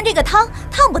尝尝这个汤，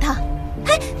烫不烫？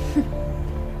嘿，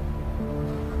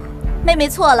妹妹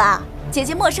错了，姐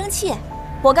姐莫生气。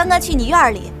我刚刚去你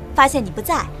院里，发现你不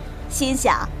在，心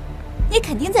想，你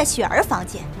肯定在雪儿房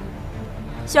间。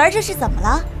雪儿这是怎么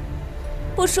了？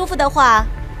不舒服的话，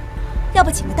要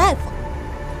不请个大夫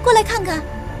过来看看。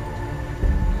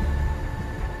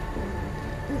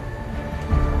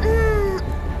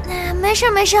没事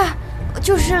没事，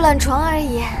就是懒床而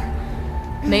已。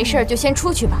没事就先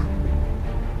出去吧。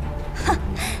哼，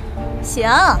行，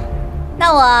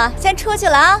那我先出去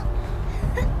了啊。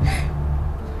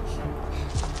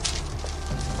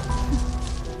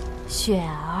雪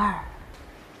儿，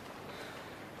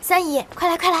三姨，快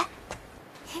来快来。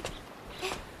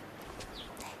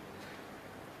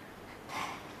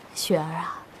雪儿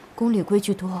啊，宫里规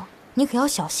矩多，你可要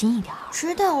小心一点。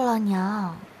知道了，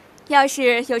娘。要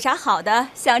是有啥好的，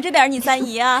想着点你三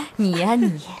姨啊。你呀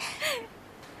你，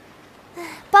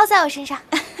包在我身上。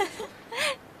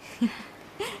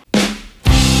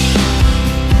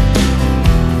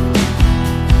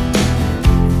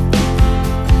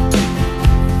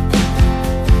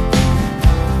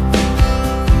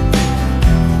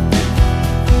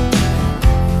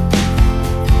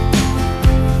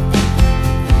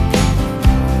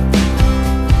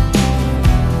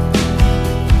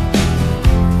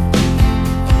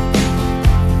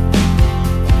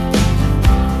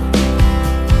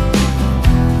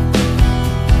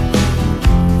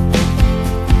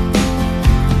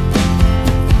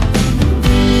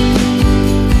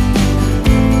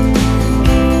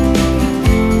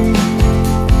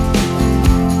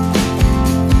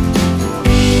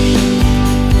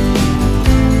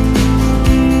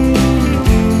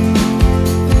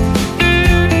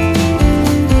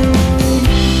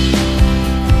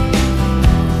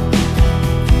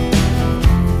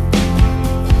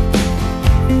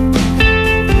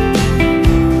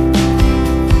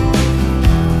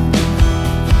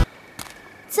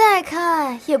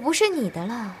也不是你的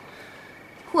了，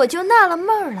我就纳了闷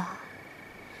儿了。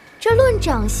这论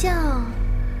长相，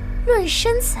论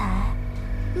身材，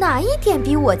哪一点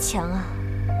比我强啊？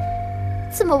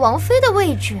怎么王妃的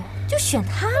位置就选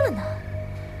她了呢？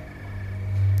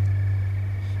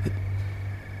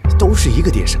都是一个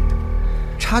爹生的，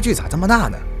差距咋这么大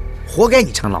呢？活该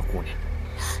你成老姑娘。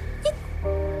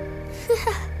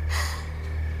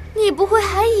你不会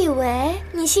还以为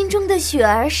你心中的雪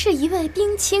儿是一位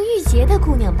冰清玉洁的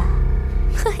姑娘吧？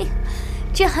嘿，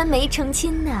这还没成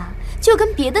亲呢，就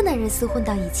跟别的男人厮混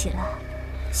到一起了，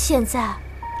现在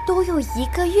都有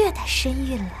1个月的身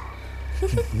孕了。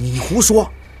你胡说，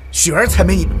雪儿才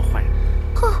没你那么坏。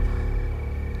哦，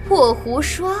我胡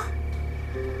说？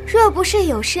若不是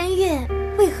有身孕，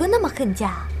为何那么恨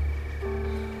嫁？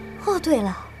哦，对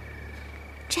了，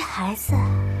这孩子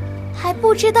还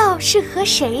不知道是和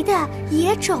谁的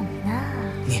野种呢。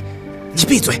你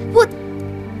闭嘴！我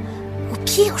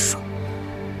偏要说，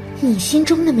你心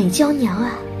中的美娇娘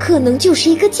啊，可能就是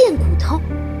一个贱骨头。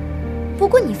不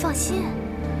过你放心，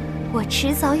我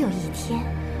迟早有一天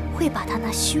会把她那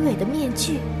虚伪的面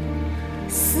具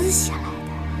撕下来的。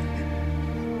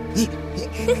你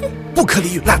不可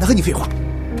理喻，懒得和你废话。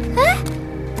哎，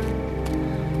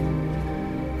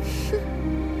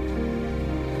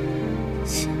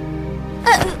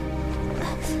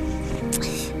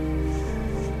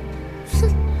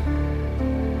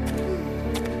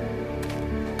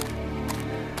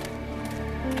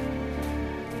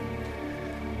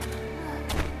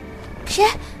谁？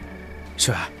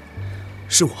雪儿，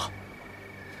是我。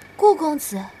顾公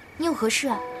子，你有何事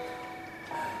啊？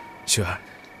雪儿，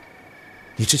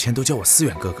你之前都叫我思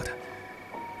远哥哥的，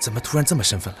怎么突然这么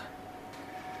身份了？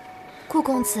顾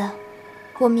公子，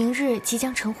我明日即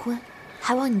将成婚，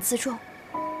还望你自重。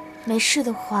没事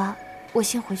的话，我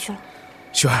先回去了。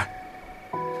雪儿，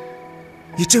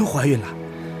你真怀孕了？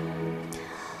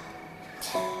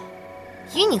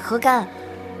与你何干？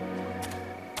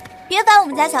别烦我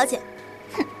们家小姐。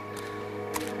哼！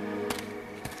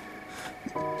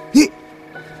你，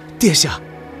殿下，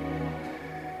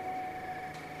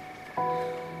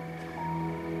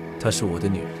她是我的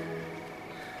女人。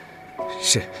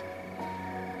是。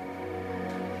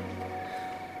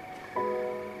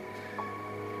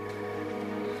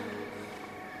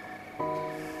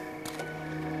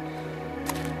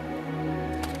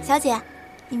小姐，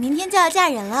你明天就要嫁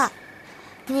人了，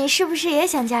你是不是也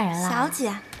想嫁人了？小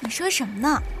姐，你说什么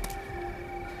呢？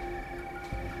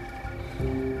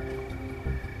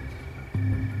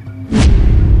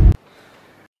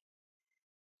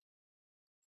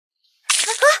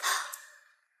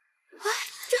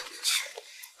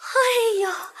哎呦，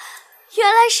原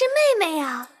来是妹妹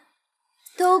呀！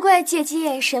都怪姐姐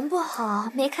眼神不好，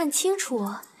没看清楚。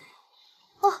哦，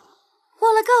忘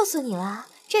了告诉你了，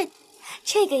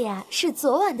这个呀是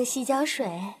昨晚的洗脚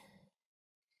水。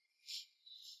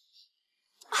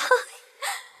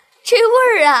这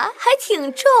味儿啊还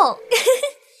挺重。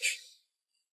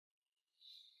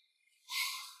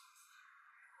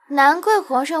难怪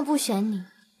皇上不选你，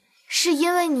是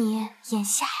因为你眼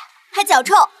下呀还脚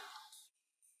臭。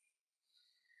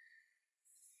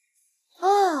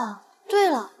哦，对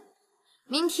了，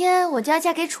明天我就要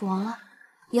嫁给楚王了，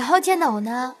以后见到我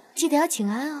呢，记得要请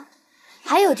安啊。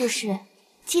还有就是，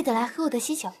记得来喝我的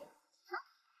喜酒。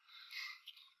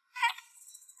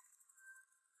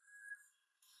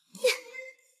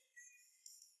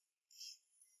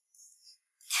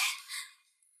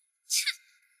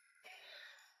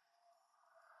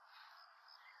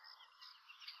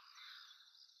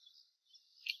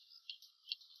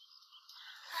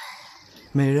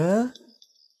美人，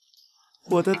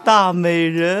我的大美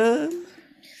人！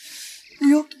哎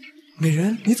呦，美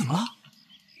人，你怎么了？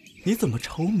你怎么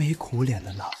愁眉苦脸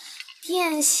的呢？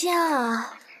殿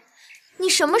下，你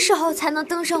什么时候才能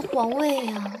登上皇位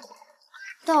呀？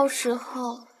到时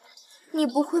候你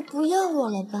不会不要我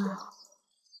了吧？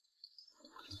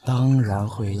当然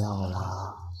会要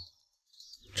啦，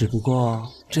只不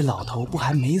过这老头不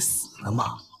还没死呢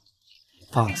吗？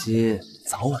放心，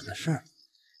早晚的事儿。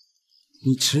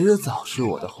你迟早是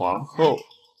我的皇后。哇，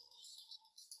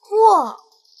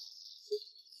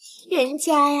人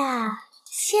家呀，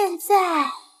现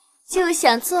在就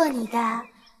想做你的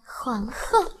皇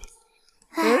后。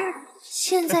哎，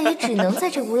现在也只能在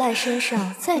这无赖身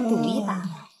上再赌一把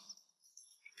了。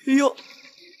哎呦！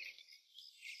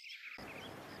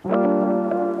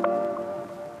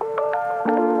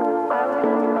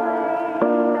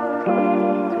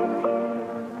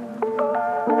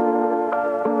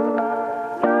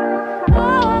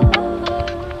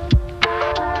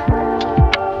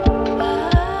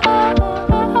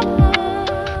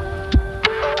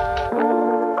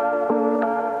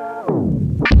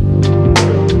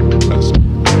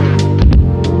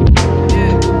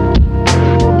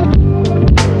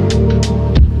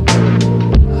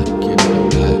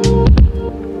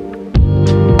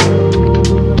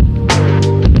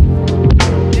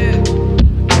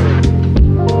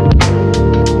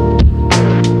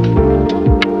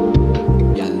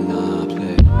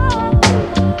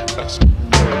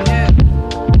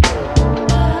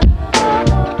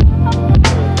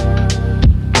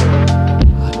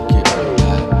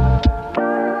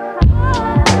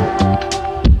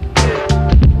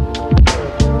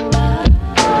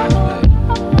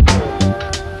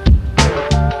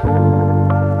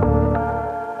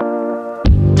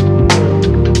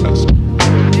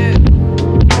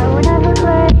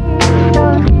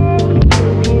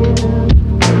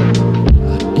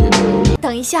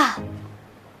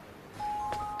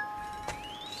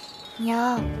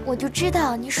娘，我就知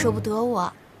道你舍不得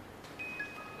我。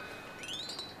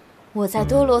我再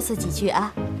多啰嗦几句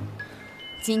啊。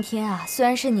今天啊，虽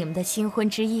然是你们的新婚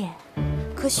之夜，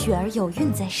可雪儿有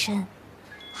孕在身，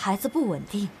孩子不稳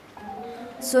定，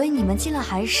所以你们尽量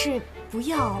还是不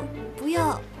要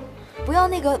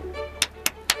那个。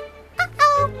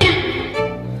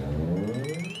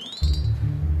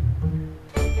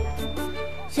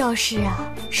要是啊，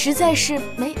实在是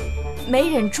没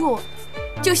忍住，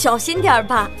就小心点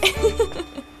吧。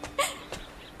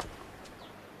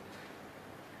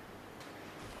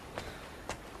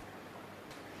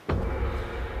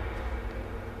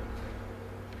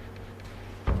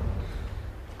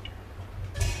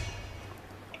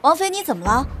王妃，你怎么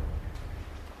了？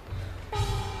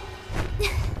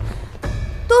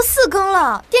都4更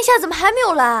了，殿下怎么还没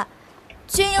有来？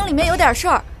军营里面有点事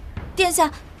儿，殿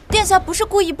下不是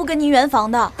故意不跟您圆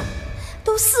房的。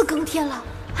都4更天了，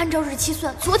按照日期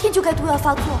算，昨天就该毒药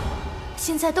发作，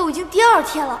现在都已经第2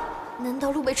天了，难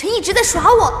道陆北辰一直在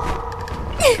耍我？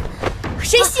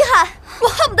谁稀罕？我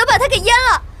恨不得把他给淹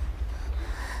了！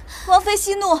王妃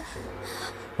息怒。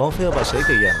王妃要把谁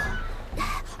给淹了？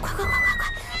快，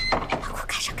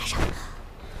开上！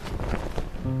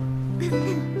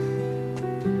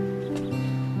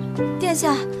殿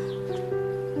下，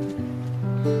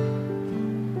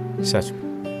下去。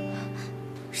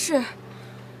是。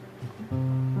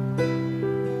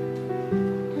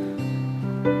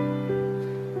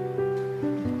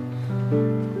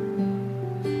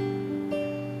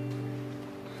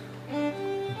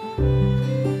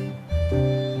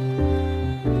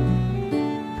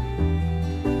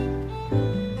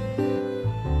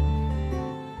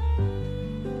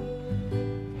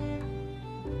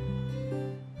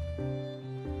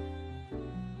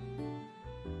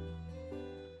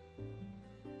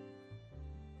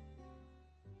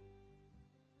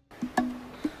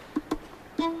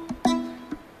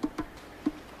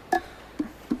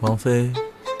王妃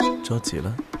着急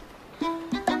了？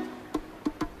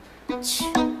去，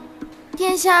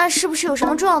殿下是不是有什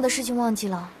么重要的事情忘记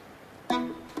了？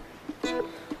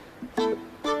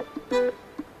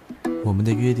我们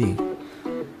的约定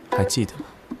还记得吗？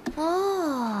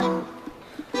哦，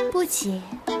不急，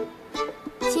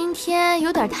今天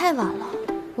有点太晚了，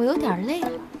我有点累了。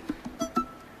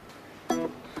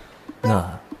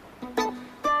那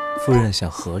夫人想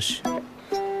何时？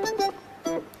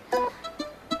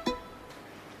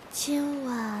今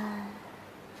晚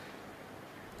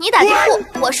你打地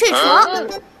铺，我睡床，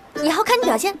以后看你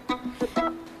表现。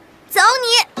走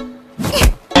你！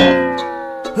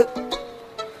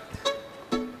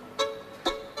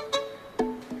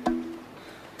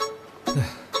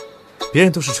别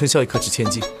人都是春宵一刻值千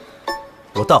金，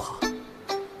我倒好，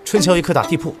春宵一刻打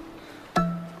地铺。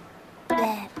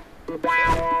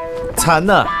惨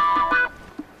呐！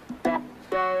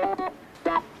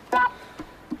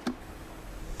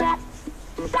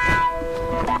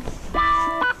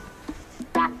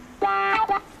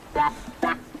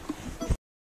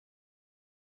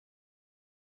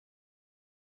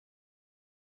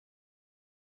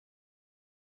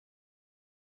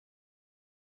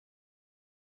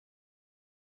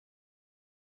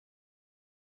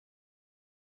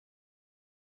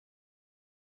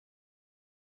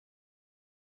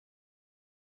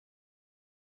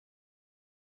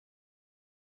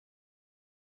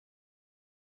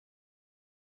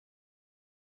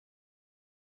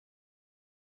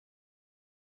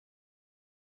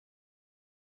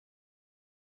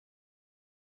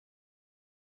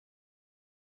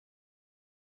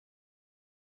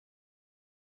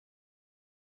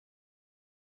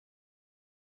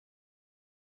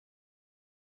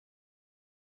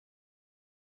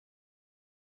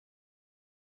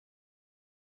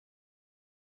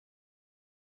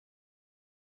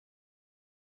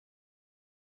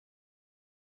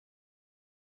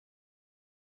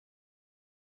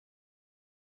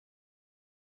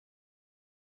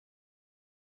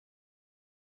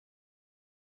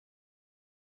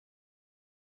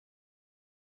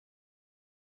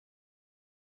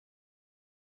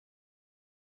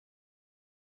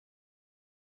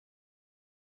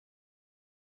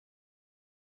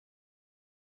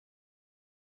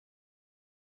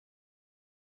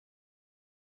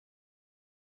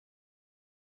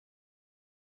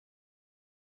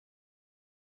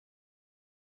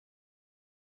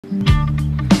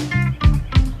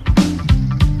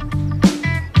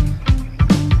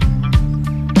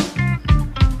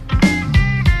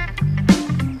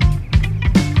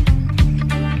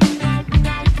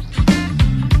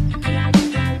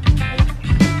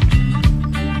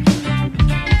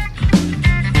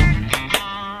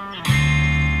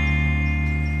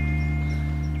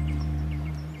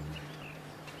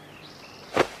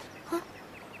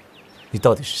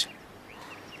到底是谁？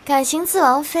敢行刺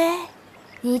王妃，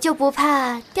你就不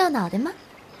怕掉脑袋吗？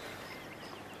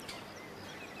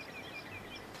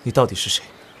你到底是谁？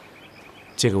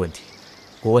这个问题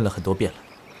我问了很多遍了。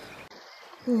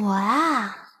我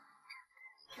啊，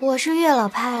我是月老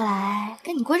派来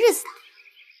跟你过日子的。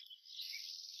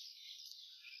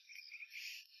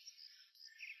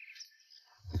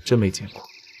真没见过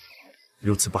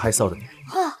如此不害臊的女人。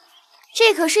哼，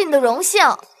这可是你的荣幸，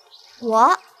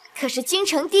我可是京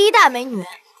城第一大美女，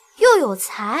又有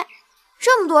才，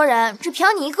这么多人只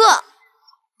嫖你一个，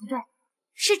不对，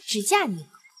是只嫁你一个。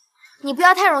你不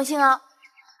要太荣幸啊，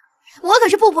我可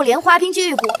是步步莲花，冰肌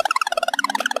玉骨。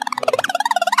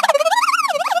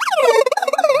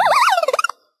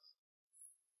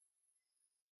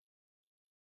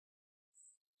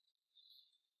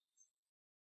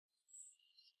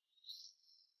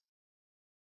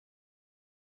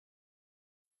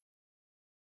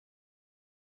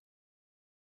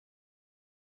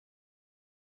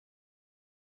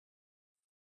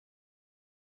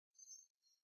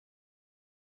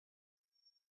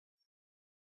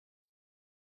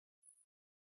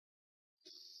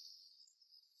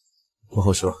皇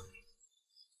后说，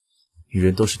女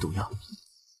人都是毒药，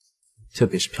特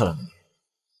别是漂亮的女人。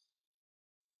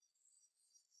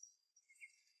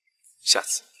下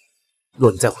次若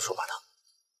你再胡说八道，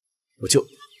我就……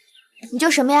你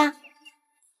就什么呀？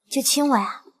就亲我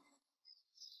呀？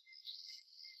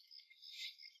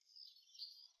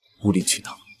无理取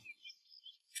闹。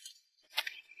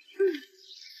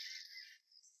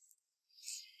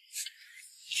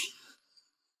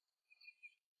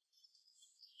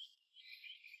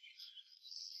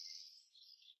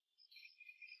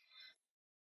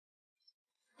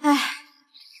唉，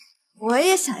我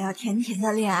也想要甜甜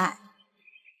的恋爱。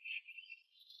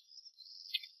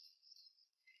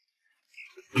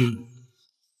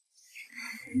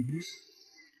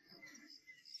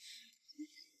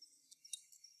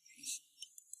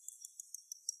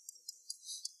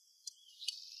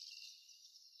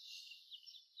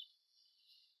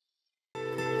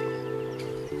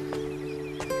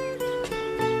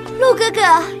陆哥哥，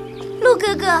陆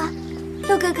哥哥，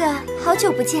陆哥哥，好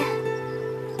久不见。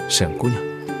沈姑娘，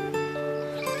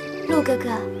陆哥哥，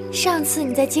上次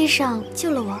你在街上救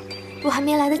了我，我还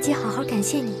没来得及好好感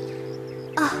谢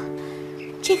你。啊，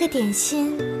这个点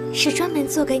心是专门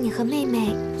做给你和妹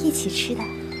妹一起吃的。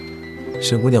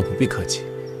沈姑娘不必客气，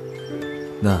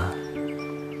那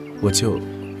我就……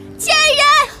贱人！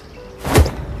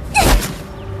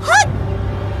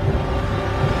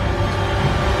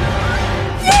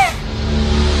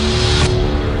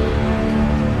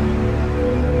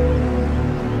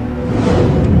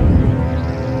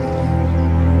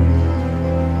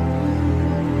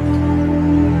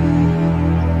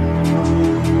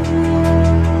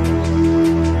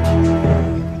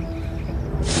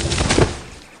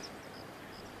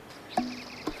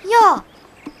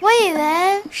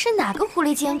哪个狐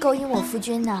狸精勾引我夫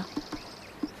君呢？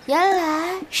原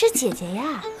来是姐姐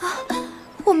呀！啊，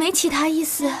我没其他意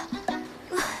思。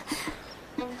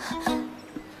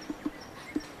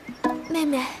妹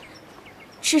妹，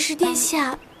只是殿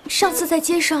下上次在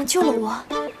街上救了我，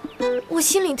我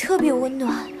心里特别温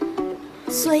暖，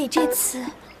所以这次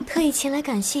特意前来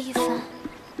感谢一番。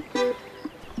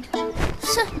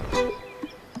是，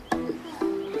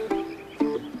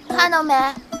看到没？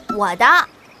我的。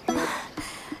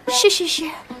是，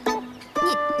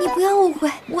你不要误会，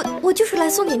我就是来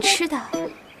送点吃的。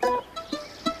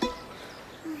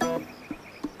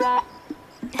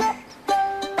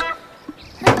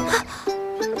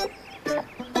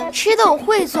吃的我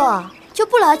会做，就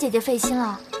不劳姐姐费心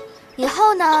了。以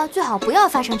后呢，最好不要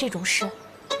发生这种事。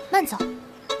慢走。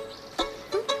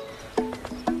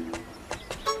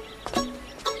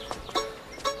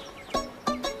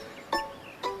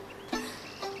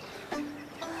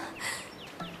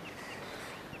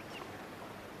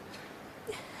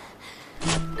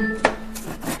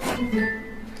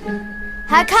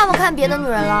还看不看别的女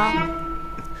人了？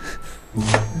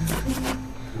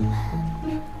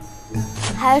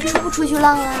还出不出去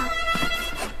浪了？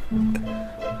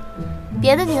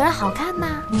别的女人好看吗？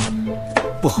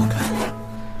不好看。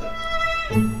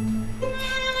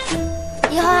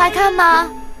以后还看吗？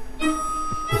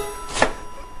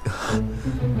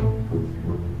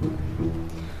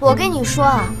我跟你说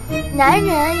啊，男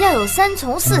人要有3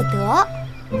从4德。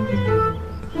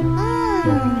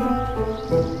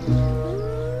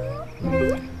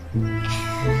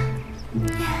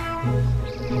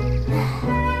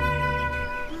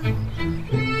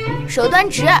手端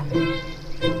直，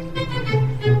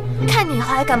看你以后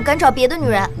还敢不敢找别的女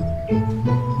人？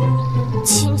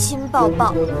亲亲抱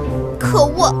抱，可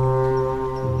恶！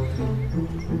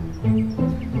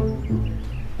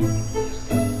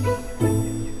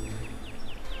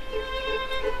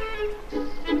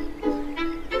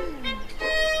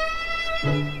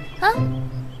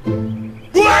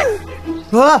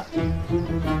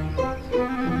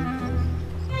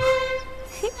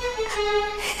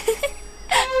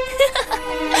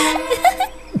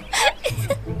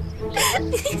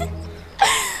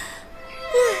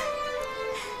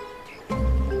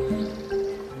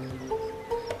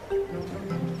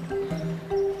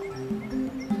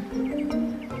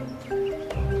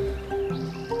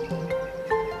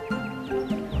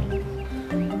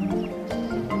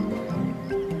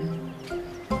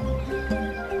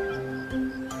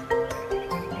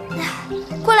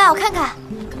过来，我看看，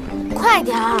快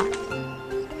点儿！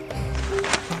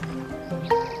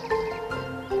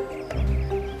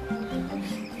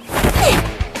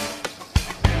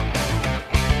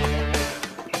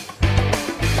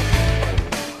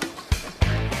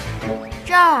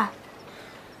这儿。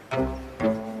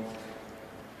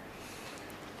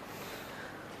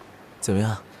怎么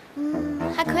样？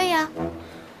还可以啊。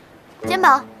肩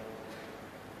膀。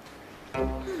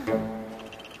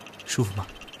舒服吗？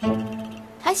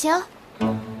还行，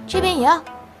这边也要。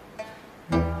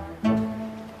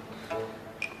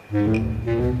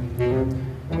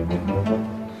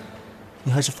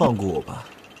你还是放过我吧。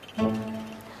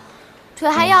腿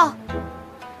还要。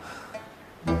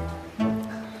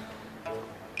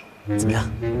怎么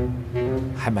样？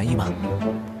还满意吗？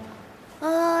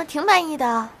挺满意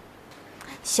的。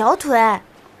小腿。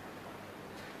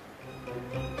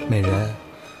美人，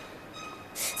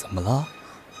怎么了？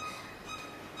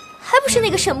还不是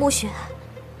那个沈暮雪，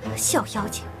小妖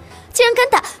精，竟然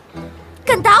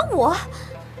敢打我！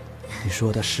你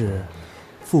说的是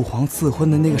父皇赐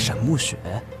婚的那个沈暮雪？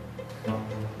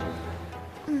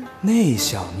那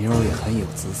小妞也很有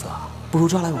姿色，不如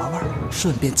抓来玩玩，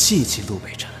顺便气气陆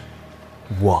北辰。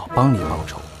我帮你报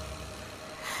仇。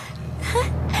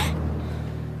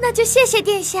那就谢谢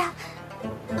殿下。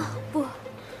不，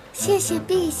谢谢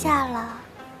陛下了。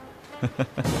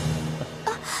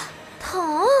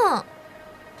疼。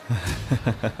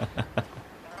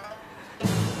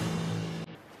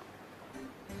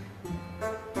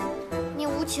你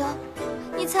无情，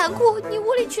你残酷，你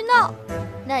无理取闹，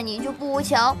那你就不无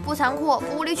情、不残酷、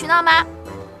不无理取闹吗？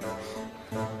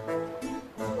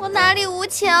我哪里无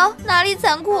情，哪里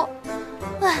残酷？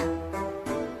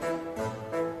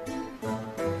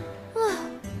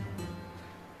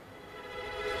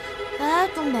哎，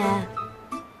冬梅，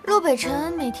陆北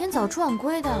辰每天早出晚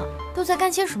归的，都在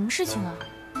干些什么事情啊？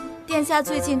殿下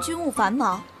最近军务繁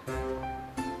忙。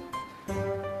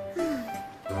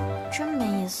真没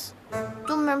意思，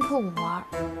都没人陪我玩。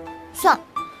算了，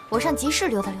我上集市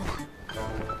溜达溜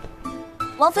达。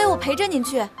王妃，我陪着您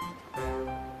去。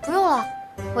不用了，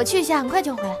我去一下，很快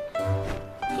就回来。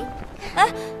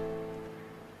哎。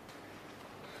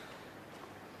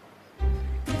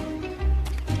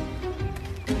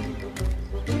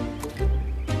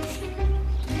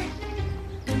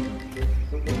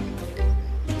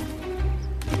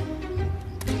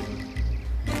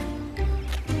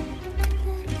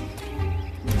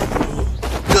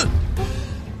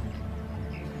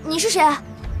你是谁啊？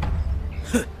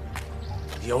哼，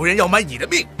有人要买你的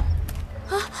命！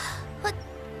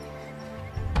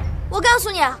我告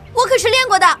诉你啊，我可是练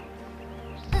过的。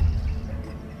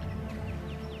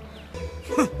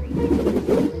哼，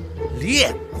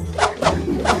练过。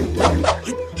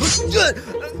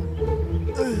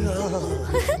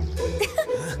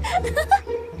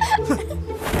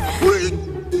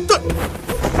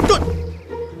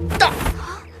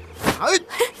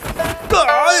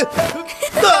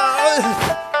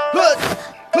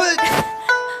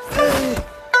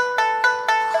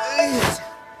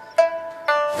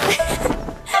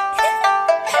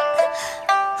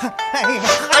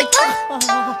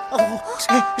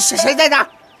谁在那？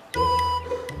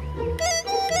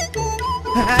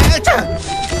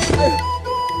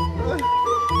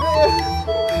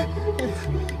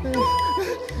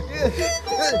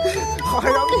好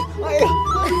饶命！哎呀！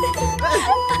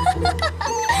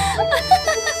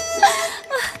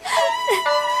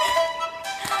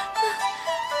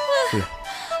夫人，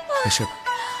没事吧？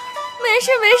没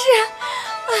事没事，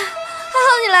还好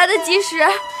你来得及时，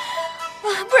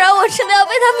不然我真的要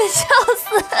被他们笑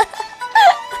死。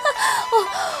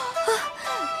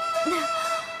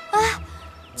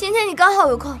今天你刚好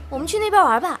有空，我们去那边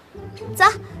玩吧。走，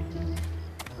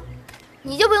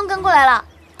你就不用跟过来了。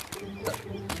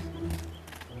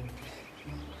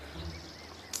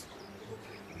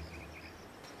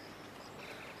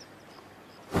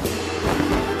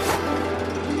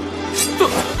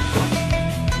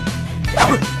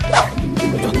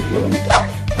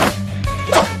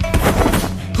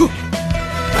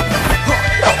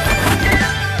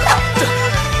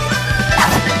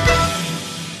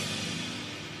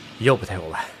又不带我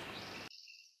玩，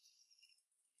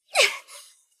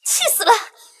气死了！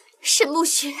沈暮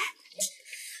雪，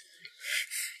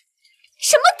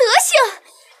什么德行？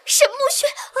沈暮雪，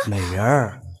美人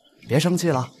儿，别生气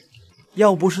了。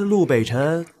要不是陆北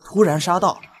辰突然杀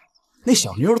到，那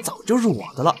小妞早就是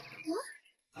我的了。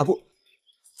啊不，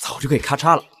早就给咔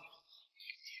嚓了。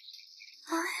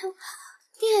哎呦，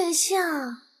殿下，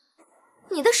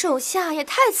你的手下也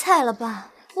太菜了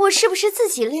吧！我是不是自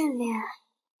己练练？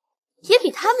也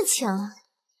比他们强啊！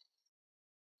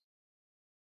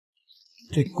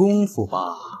这功夫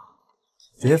吧，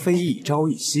绝非一朝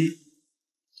一夕，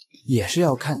也是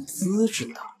要看资质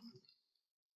的，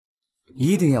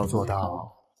一定要做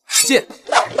到剑、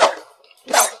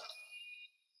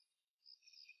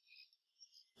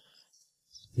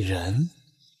人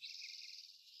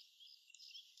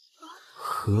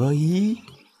合一。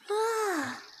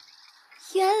啊，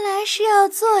原来是要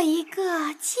做一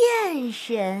个剑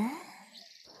神。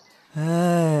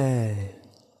哎。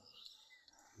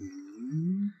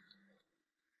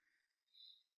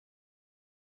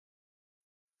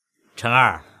陈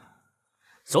二，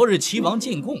昨日齐王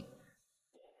进贡，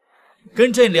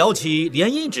跟朕聊起联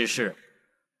姻之事，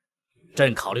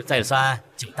朕考虑再三，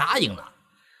竟答应了，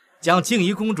将静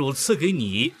怡公主赐给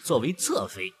你作为侧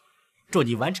妃，助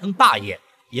你完成霸业，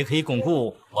也可以巩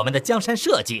固我们的江山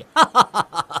社稷。哈哈哈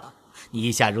哈！你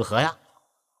意下如何呀？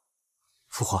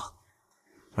父皇，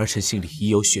儿臣心里已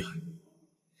有雪儿，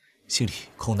心里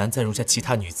恐难再容下其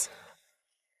他女子，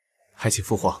还请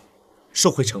父皇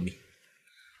收回成命。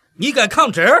你敢抗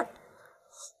旨？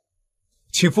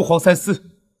请父皇三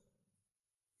思。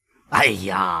哎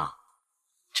呀，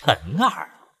陈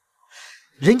二，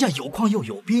人家有矿又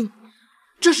有兵，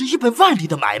这是一本万利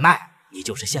的买卖，你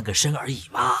就是献个身而已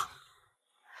嘛。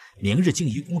明日静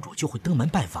怡公主就会登门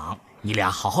拜访，你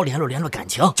俩好好联络联络感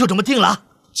情，就这么定了。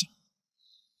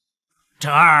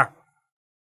陈二，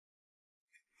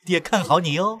爹看好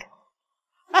你哦。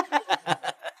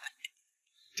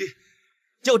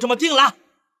就这么定了。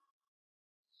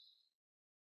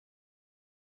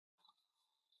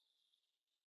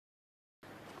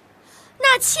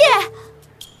纳妾，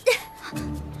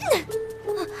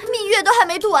蜜月都还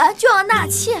没度完就要纳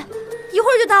妾，一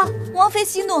会儿就到。王妃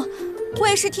息怒，我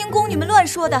也是听宫女们乱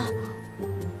说的。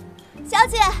小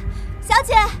姐，小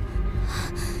姐，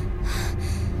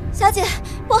小姐，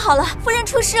不好了，夫人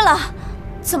出事了。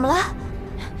怎么了？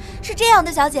是这样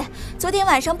的，小姐，昨天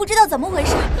晚上不知道怎么回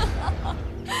事。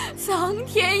苍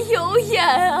天有眼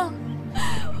啊，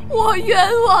我冤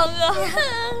枉啊！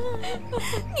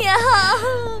娘。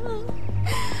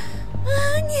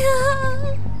娘，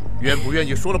愿不愿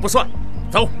意说了不算，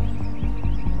走。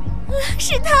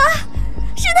是他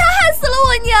害死了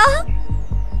我娘。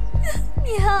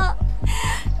娘，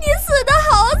你死得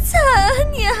好惨啊，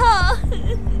娘。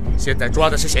现在抓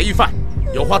的是嫌疑犯，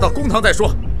有话到公堂再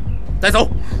说。带走。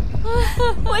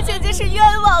我姐姐是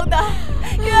冤枉的，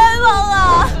冤枉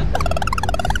啊！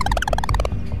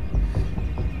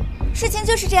事情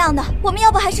就是这样的，我们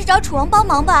要不还是找楚王帮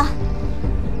忙吧？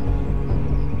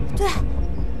对，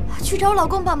去找我老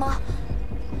公帮忙。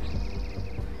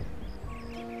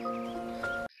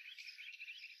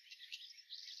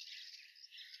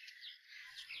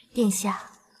殿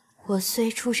下，我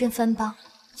虽出身藩邦，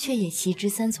却也习之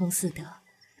三从四德。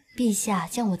陛下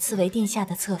将我赐为殿下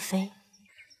的侧妃，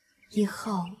以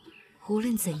后无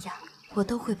论怎样，我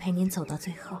都会陪您走到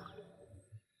最后。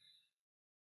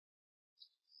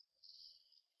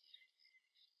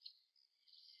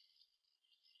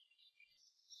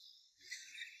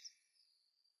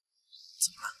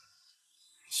怎么了？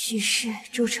许是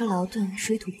舟车劳顿，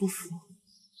水土不服。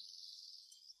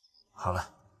好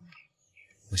了，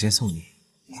我先送你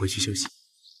回去休息。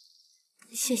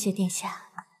谢谢殿下。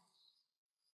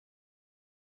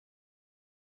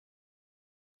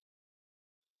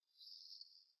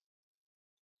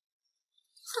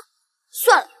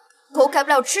算了，狗改不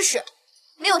了吃屎，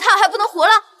没有他还不能活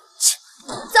了。切，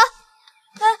走。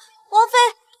哎，王妃，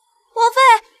王妃，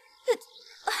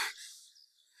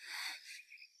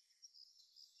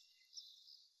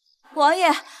王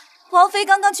爷，王妃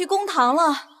刚刚去公堂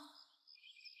了。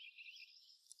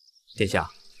殿下，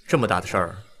这么大的事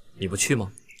儿，你不去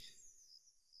吗？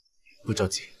不着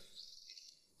急，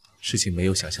事情没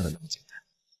有想象的那么简单。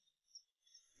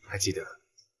还记得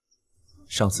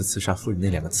上次刺杀夫人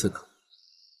那2个刺客？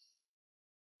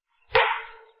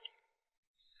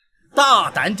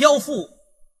大胆刁妇，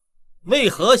为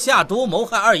何下毒谋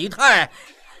害二姨太？冤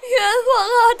枉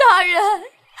啊，大人！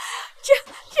这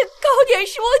糕点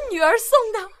是我女儿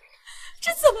送的，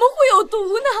这怎么会有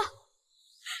毒呢？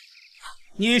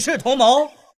你是同谋？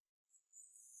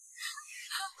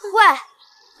喂，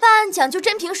办案讲究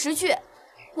真凭实据，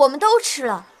我们都吃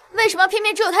了，为什么偏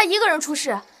偏只有他一个人出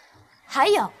事？还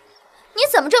有，你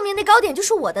怎么证明那糕点就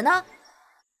是我的呢？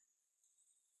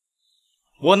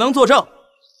我能作证。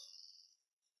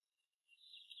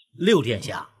六殿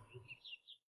下，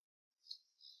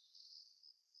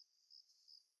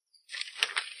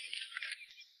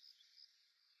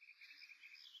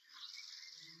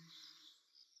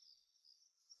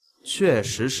确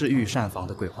实是御膳房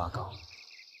的桂花糕。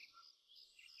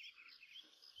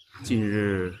近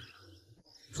日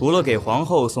除了给皇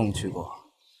后送去过，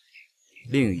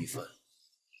另一份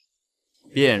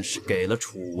便是给了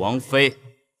楚王妃。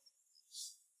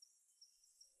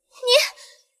你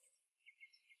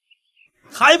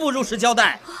还不如实交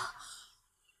代。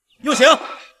有请。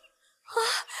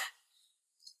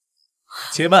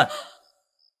且慢。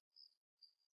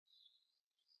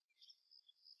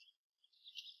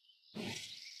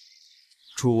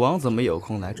楚王怎么有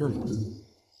空来这里？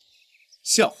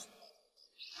笑话！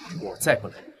我再不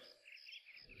来，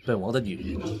本王的女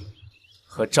人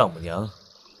和丈母娘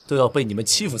都要被你们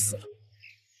欺负死了。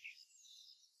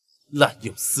滥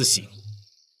用私刑，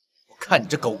我看你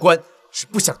这狗官是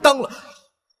不想当了。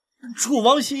楚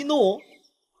王息怒。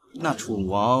那楚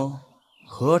王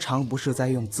何尝不是在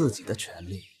用自己的权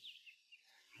力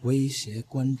威胁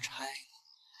官差？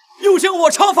又将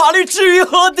我朝法律置于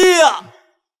何地啊！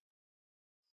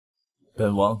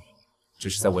本王只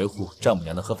是在维护丈母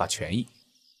娘的合法权益，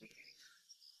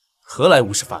何来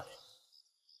无视法律？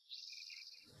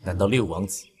难道六王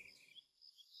子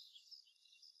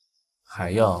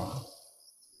还要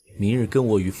明日跟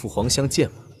我与父皇相见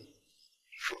吗？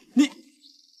你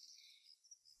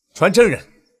传真人，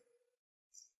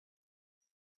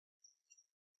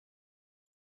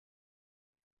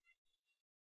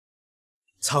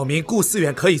草民顾思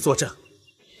远可以作证，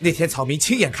那天草民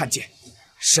亲眼看见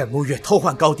沈沐月偷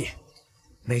换糕点，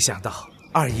没想到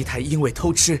二姨太因为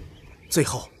偷吃，最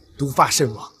后毒发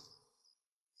身亡。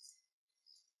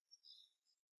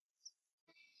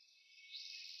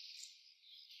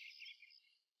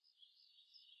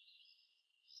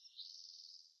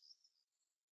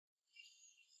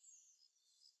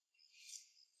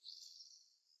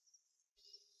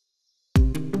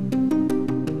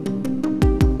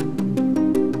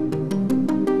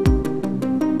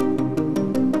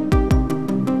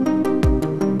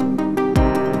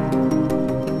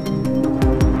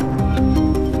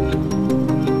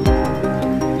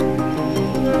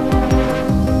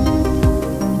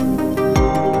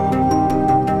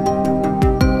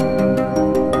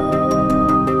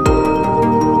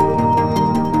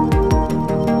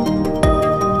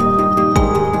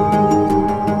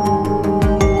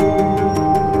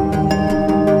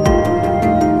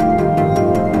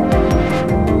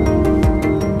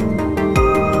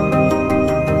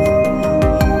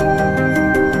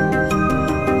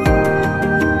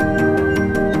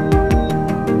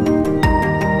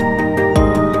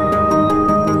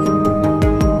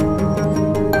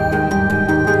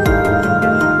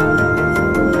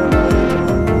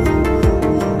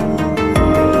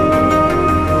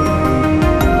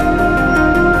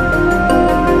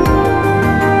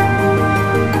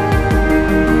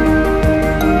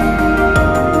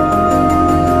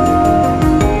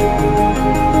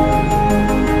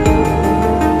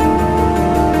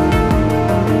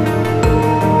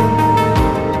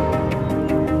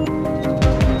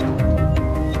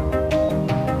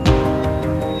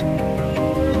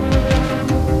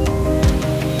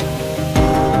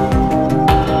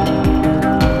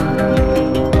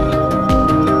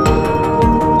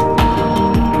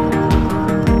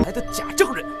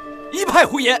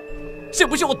胡言，信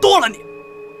不信我剁了你？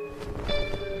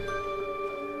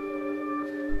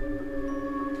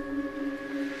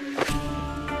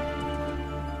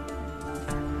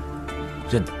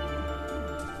认得。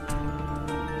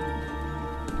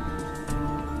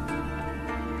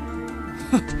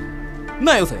哼，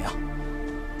那又怎样？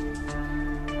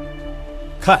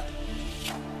看，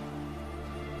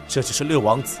这就是六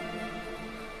王子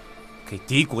给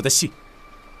嫡国的信。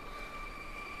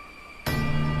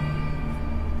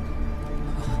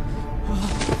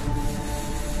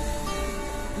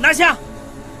拿下！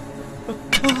放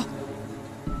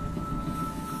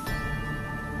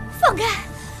开！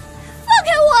放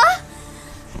开我！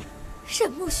沈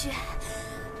沐雪，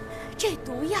这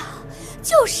毒药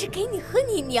就是给你和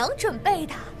你娘准备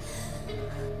的。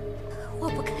我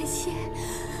不甘心，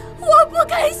我不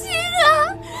甘心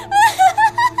啊！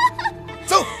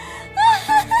走！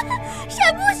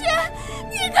沈沐雪，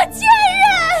你个贱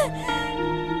人！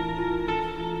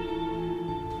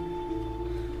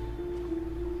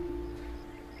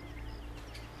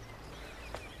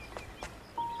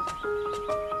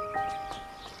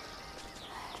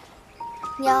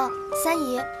娘，三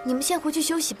姨，你们先回去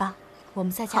休息吧，我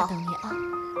们在家等你啊。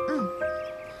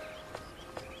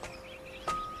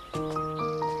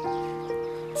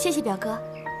谢谢表哥。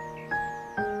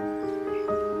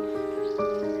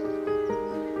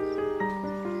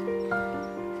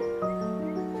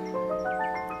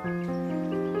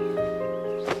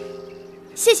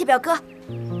谢谢表哥。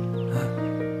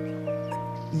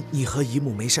你和姨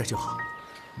母没事就好，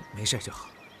没事就好。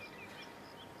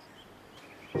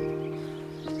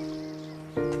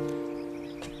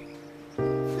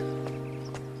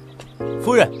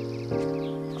夫人，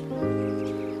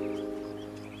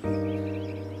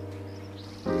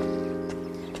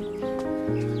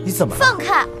你怎么了？放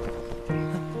开！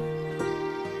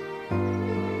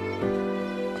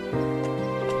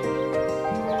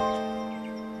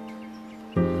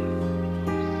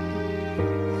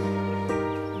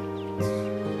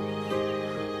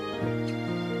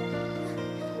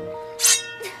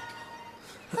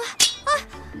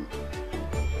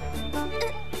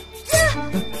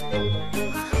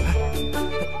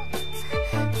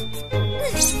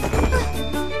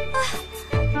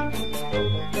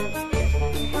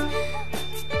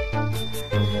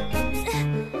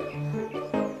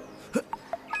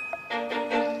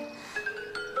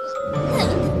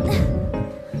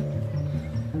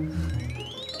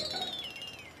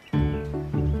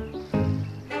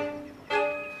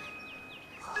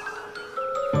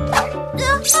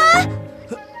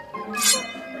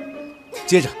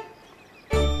接着，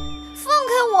放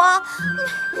开我！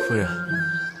夫人，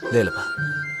累了吧？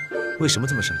为什么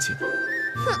这么生气呢？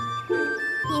哼，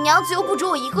你娘子又不止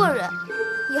我一个人，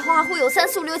以后还会有3、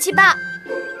4、5、6、7、8，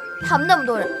他们那么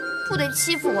多人，不得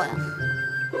欺负我呀？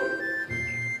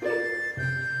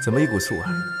怎么一股醋味？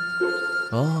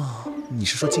哦，你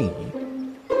是说静怡？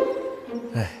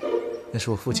哎，那是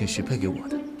我父亲许配给我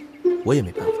的，我也没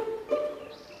办法。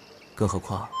更何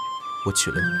况，我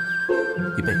娶了你，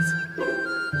一辈子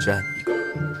只爱你一个。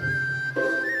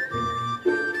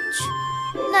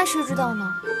那谁知道呢？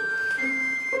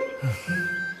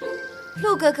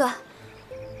陆哥哥，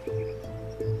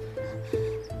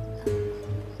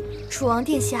楚王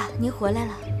殿下，您回来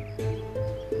了。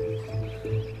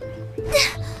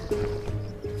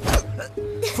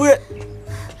夫人。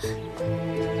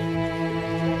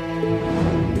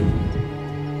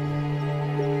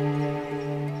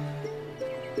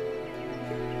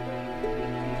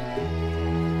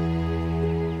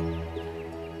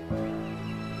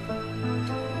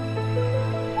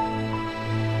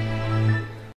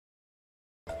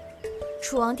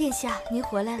楚王殿下，您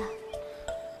回来了。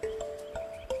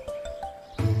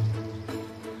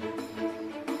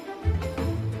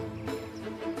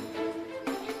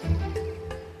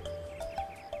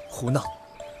胡闹！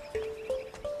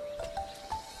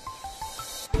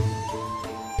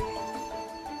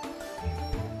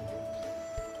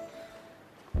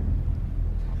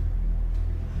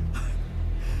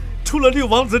出了六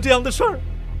王子这样的事儿，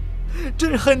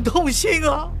真很痛心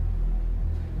啊！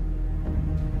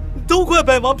都怪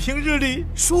本王平日里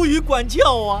疏于管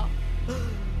教啊！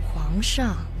皇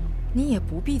上，你也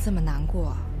不必这么难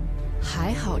过，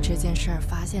还好这件事儿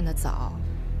发现得早。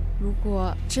如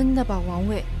果真的把王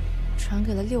位传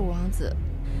给了六王子，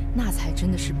那才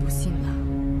真的是不幸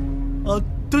了。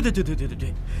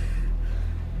对，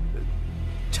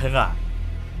晨儿，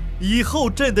以后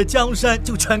朕的江山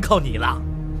就全靠你了。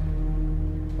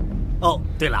哦，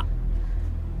对了，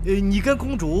你跟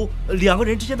公主2个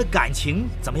人之间的感情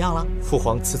怎么样了？父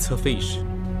皇赐侧妃一事，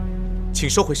请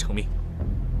收回成命。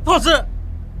放肆！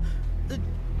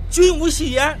君无戏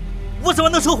言，我怎么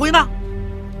能收回呢？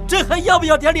朕还要不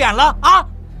要点脸了啊？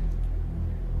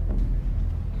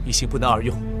一心不能二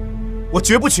用，我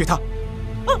绝不娶她。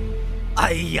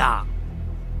哎呀，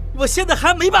我现在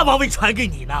还没把王位传给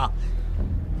你呢，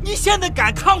你现在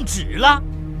敢抗旨了？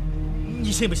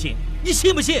你信不信？你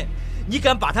信不信？你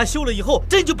敢把她休了以后，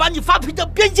朕就把你发配到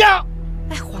边疆！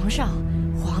哎，皇上，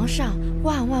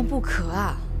万万不可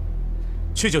啊！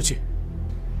去就去，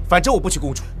反正我不娶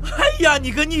公主。哎呀，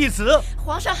你个逆子！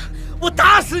皇上，我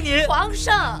打死你！皇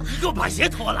上，你给我把鞋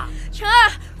脱了！晨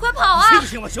儿，快跑啊！信不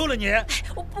信我休了你？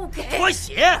我不给。脱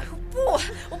鞋！不，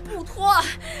我不脱。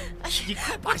你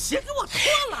快把鞋给我脱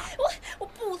了！我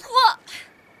不脱。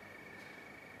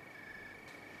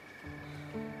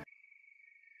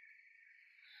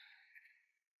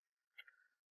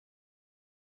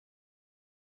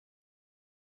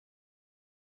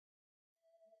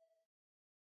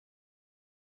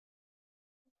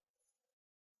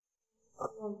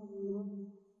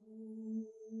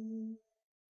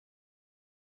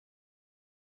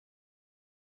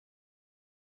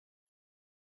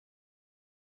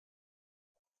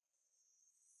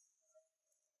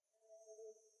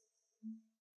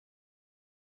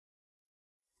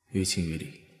于情于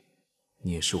理，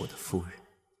你也是我的夫人，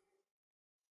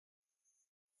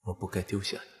我不该丢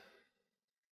下你，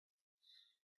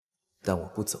但我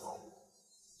不走，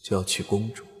就要娶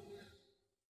公主。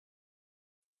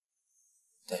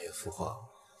但愿父皇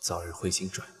早日回心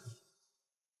转意，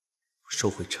收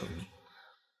回成命，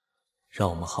让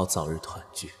我们好早日团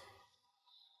聚。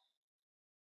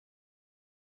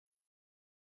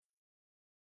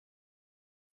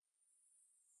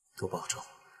多保重。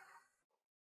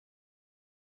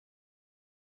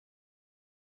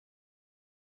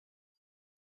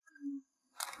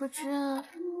可是，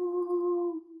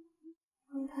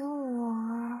你陪我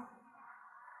玩。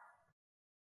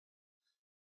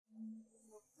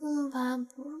爸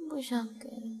不是不想给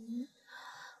你，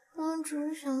我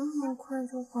只是想那么快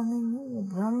就还给你，我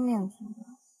不要面子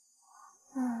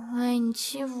的。万一你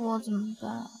欺负我怎么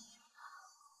办？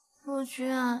陆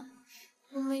君啊，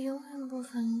我们永远不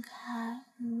分开，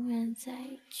永远在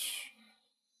一起。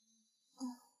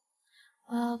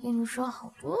我要跟你说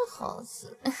好多好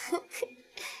事。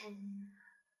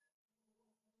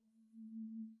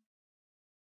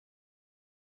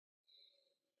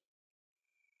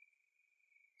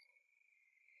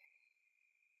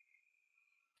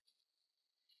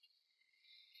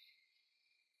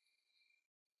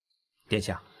殿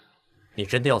下，你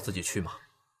真的要自己去吗？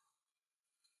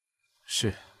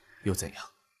是，又怎样？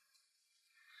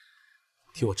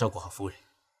替我照顾好夫人，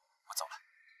我走了。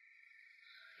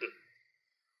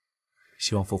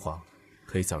希望父皇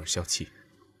可以早日消气。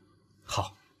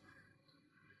好，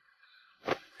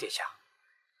殿下，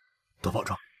多保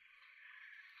重。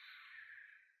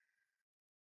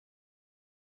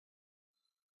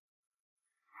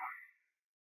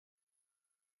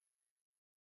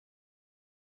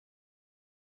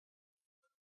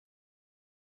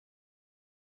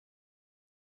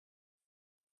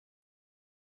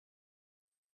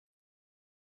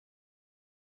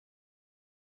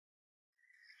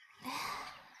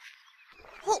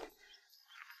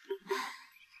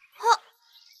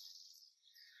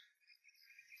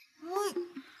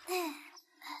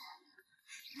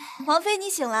王妃，你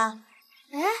醒了？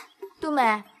哎，杜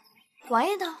美，王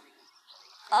爷呢？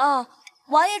哦，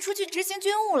王爷出去执行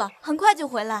军务了，很快就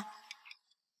回来。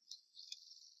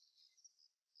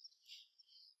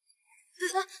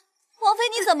王妃，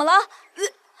你怎么了？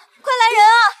快来人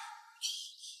啊！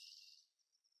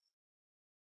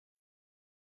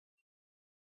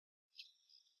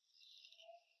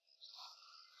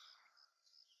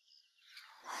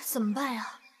怎么办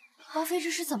呀？王妃这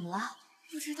是怎么了？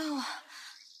不知道啊。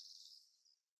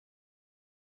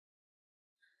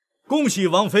恭喜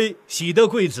王妃喜得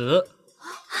贵子！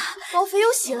王妃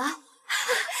有喜了！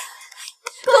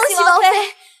恭喜王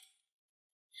妃！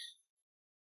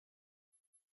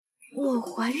我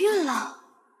怀孕了！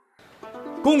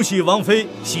恭喜王妃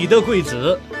喜得贵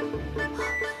子！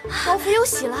王妃有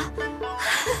喜了！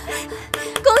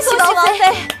恭喜王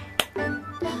妃！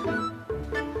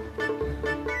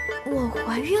我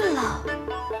怀孕了！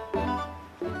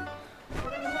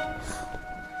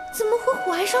怎么会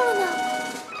怀上了呢？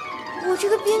我这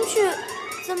个编剧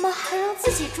怎么还让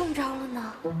自己中招了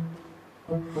呢？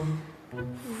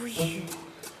无语！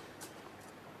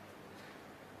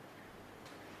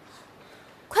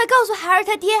快告诉孩儿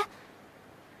他爹！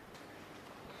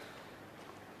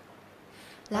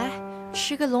来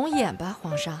吃个龙眼吧，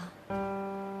皇上。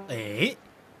哎，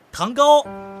糖糕，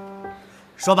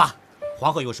说吧，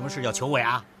皇后有什么事要求我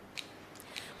呀？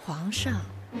皇上，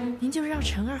您就让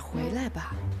晨儿回来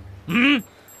吧。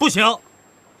不行！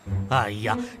哎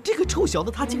呀，这个臭小子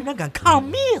他竟然敢抗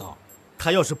命！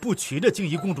他要是不娶这静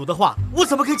怡公主的话，我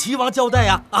怎么跟齐王交代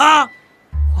呀？啊！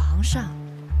皇上，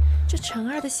这晨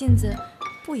儿的性子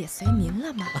不也随您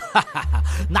了吗？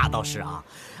那倒是啊。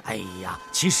哎呀，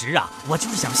其实啊，我就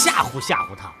是想吓唬吓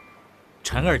唬他。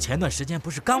晨儿前段时间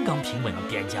不是刚刚平稳了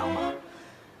边疆吗？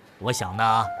我想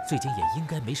呢，最近也应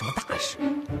该没什么大事。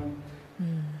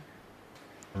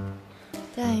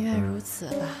但愿如此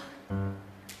吧。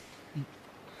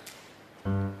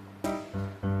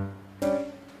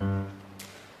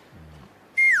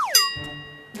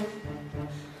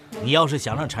你要是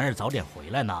想让晨儿早点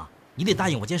回来呢，你得答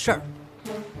应我件事儿。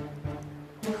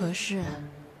何事？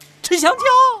吃香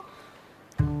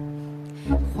蕉。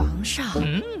皇上。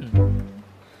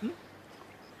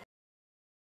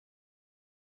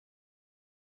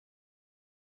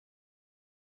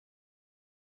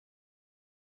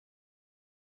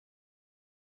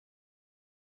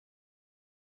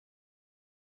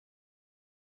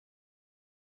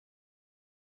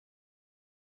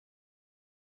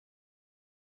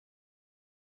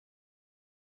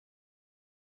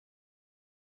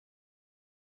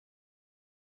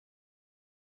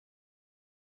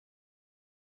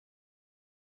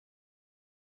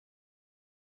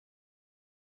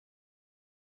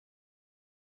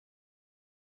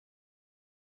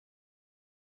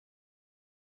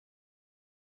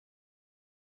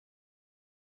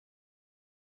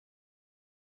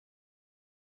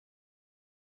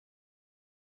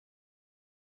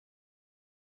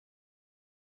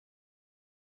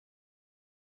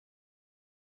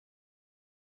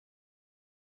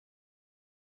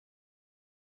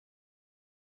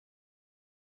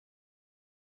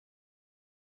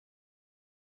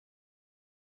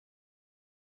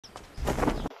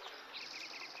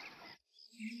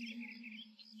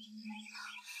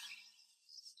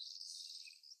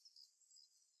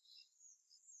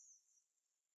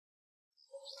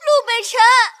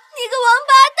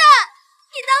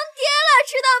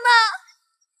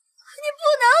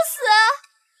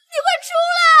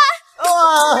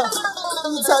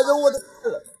踩着我的。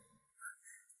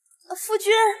夫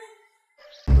君，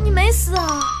你没死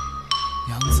啊？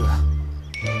娘子。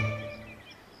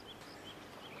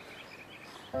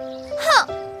哼，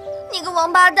你个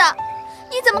王八蛋！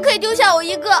你怎么可以丢下我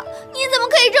一个？你怎么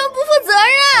可以这么不负责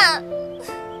任？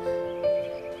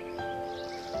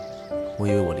我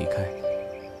以为我离开，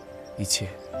一切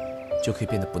就可以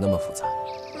变得不那么复杂。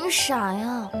你傻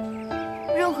呀！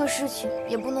任何事情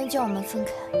也不能叫我们分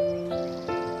开。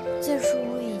再说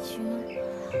我已经……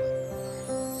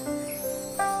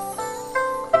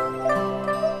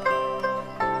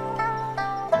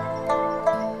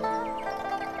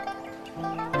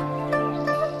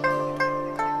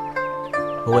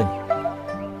我问你，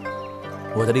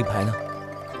我的令牌呢？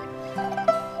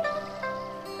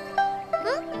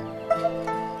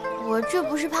我这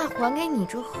不是怕还给你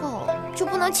之后就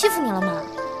不能欺负你了吗？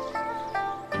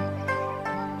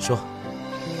说，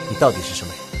你到底是什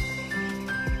么人？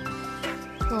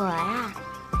我呀，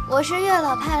我是月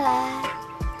老派来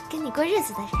跟你过日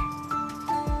子的人。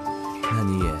那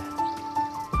你也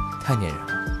太粘人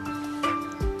了。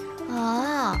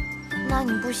啊，那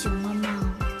你不喜欢吗？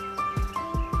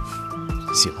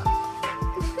喜欢。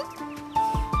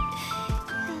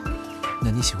那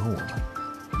你喜欢我吗？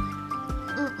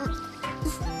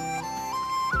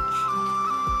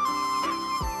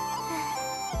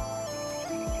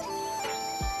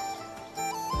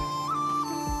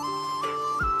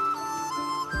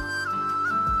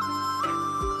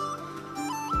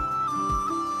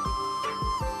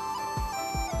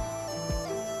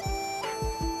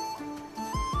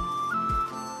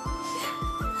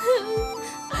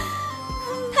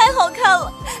太好看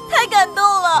了，太感动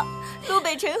了！陆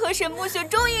北辰和沈暮雪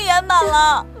终于圆满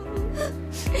了。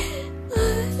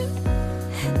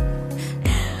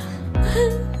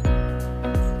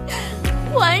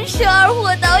环视二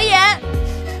货导演，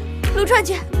陆川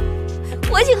姐，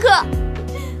我请客，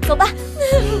走吧。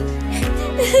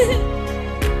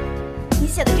你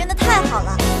写的真的太好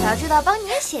了，早知道帮你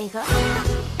也写一个。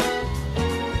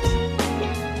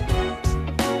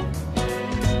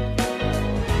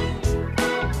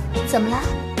怎么了？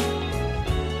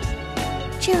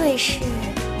这位是？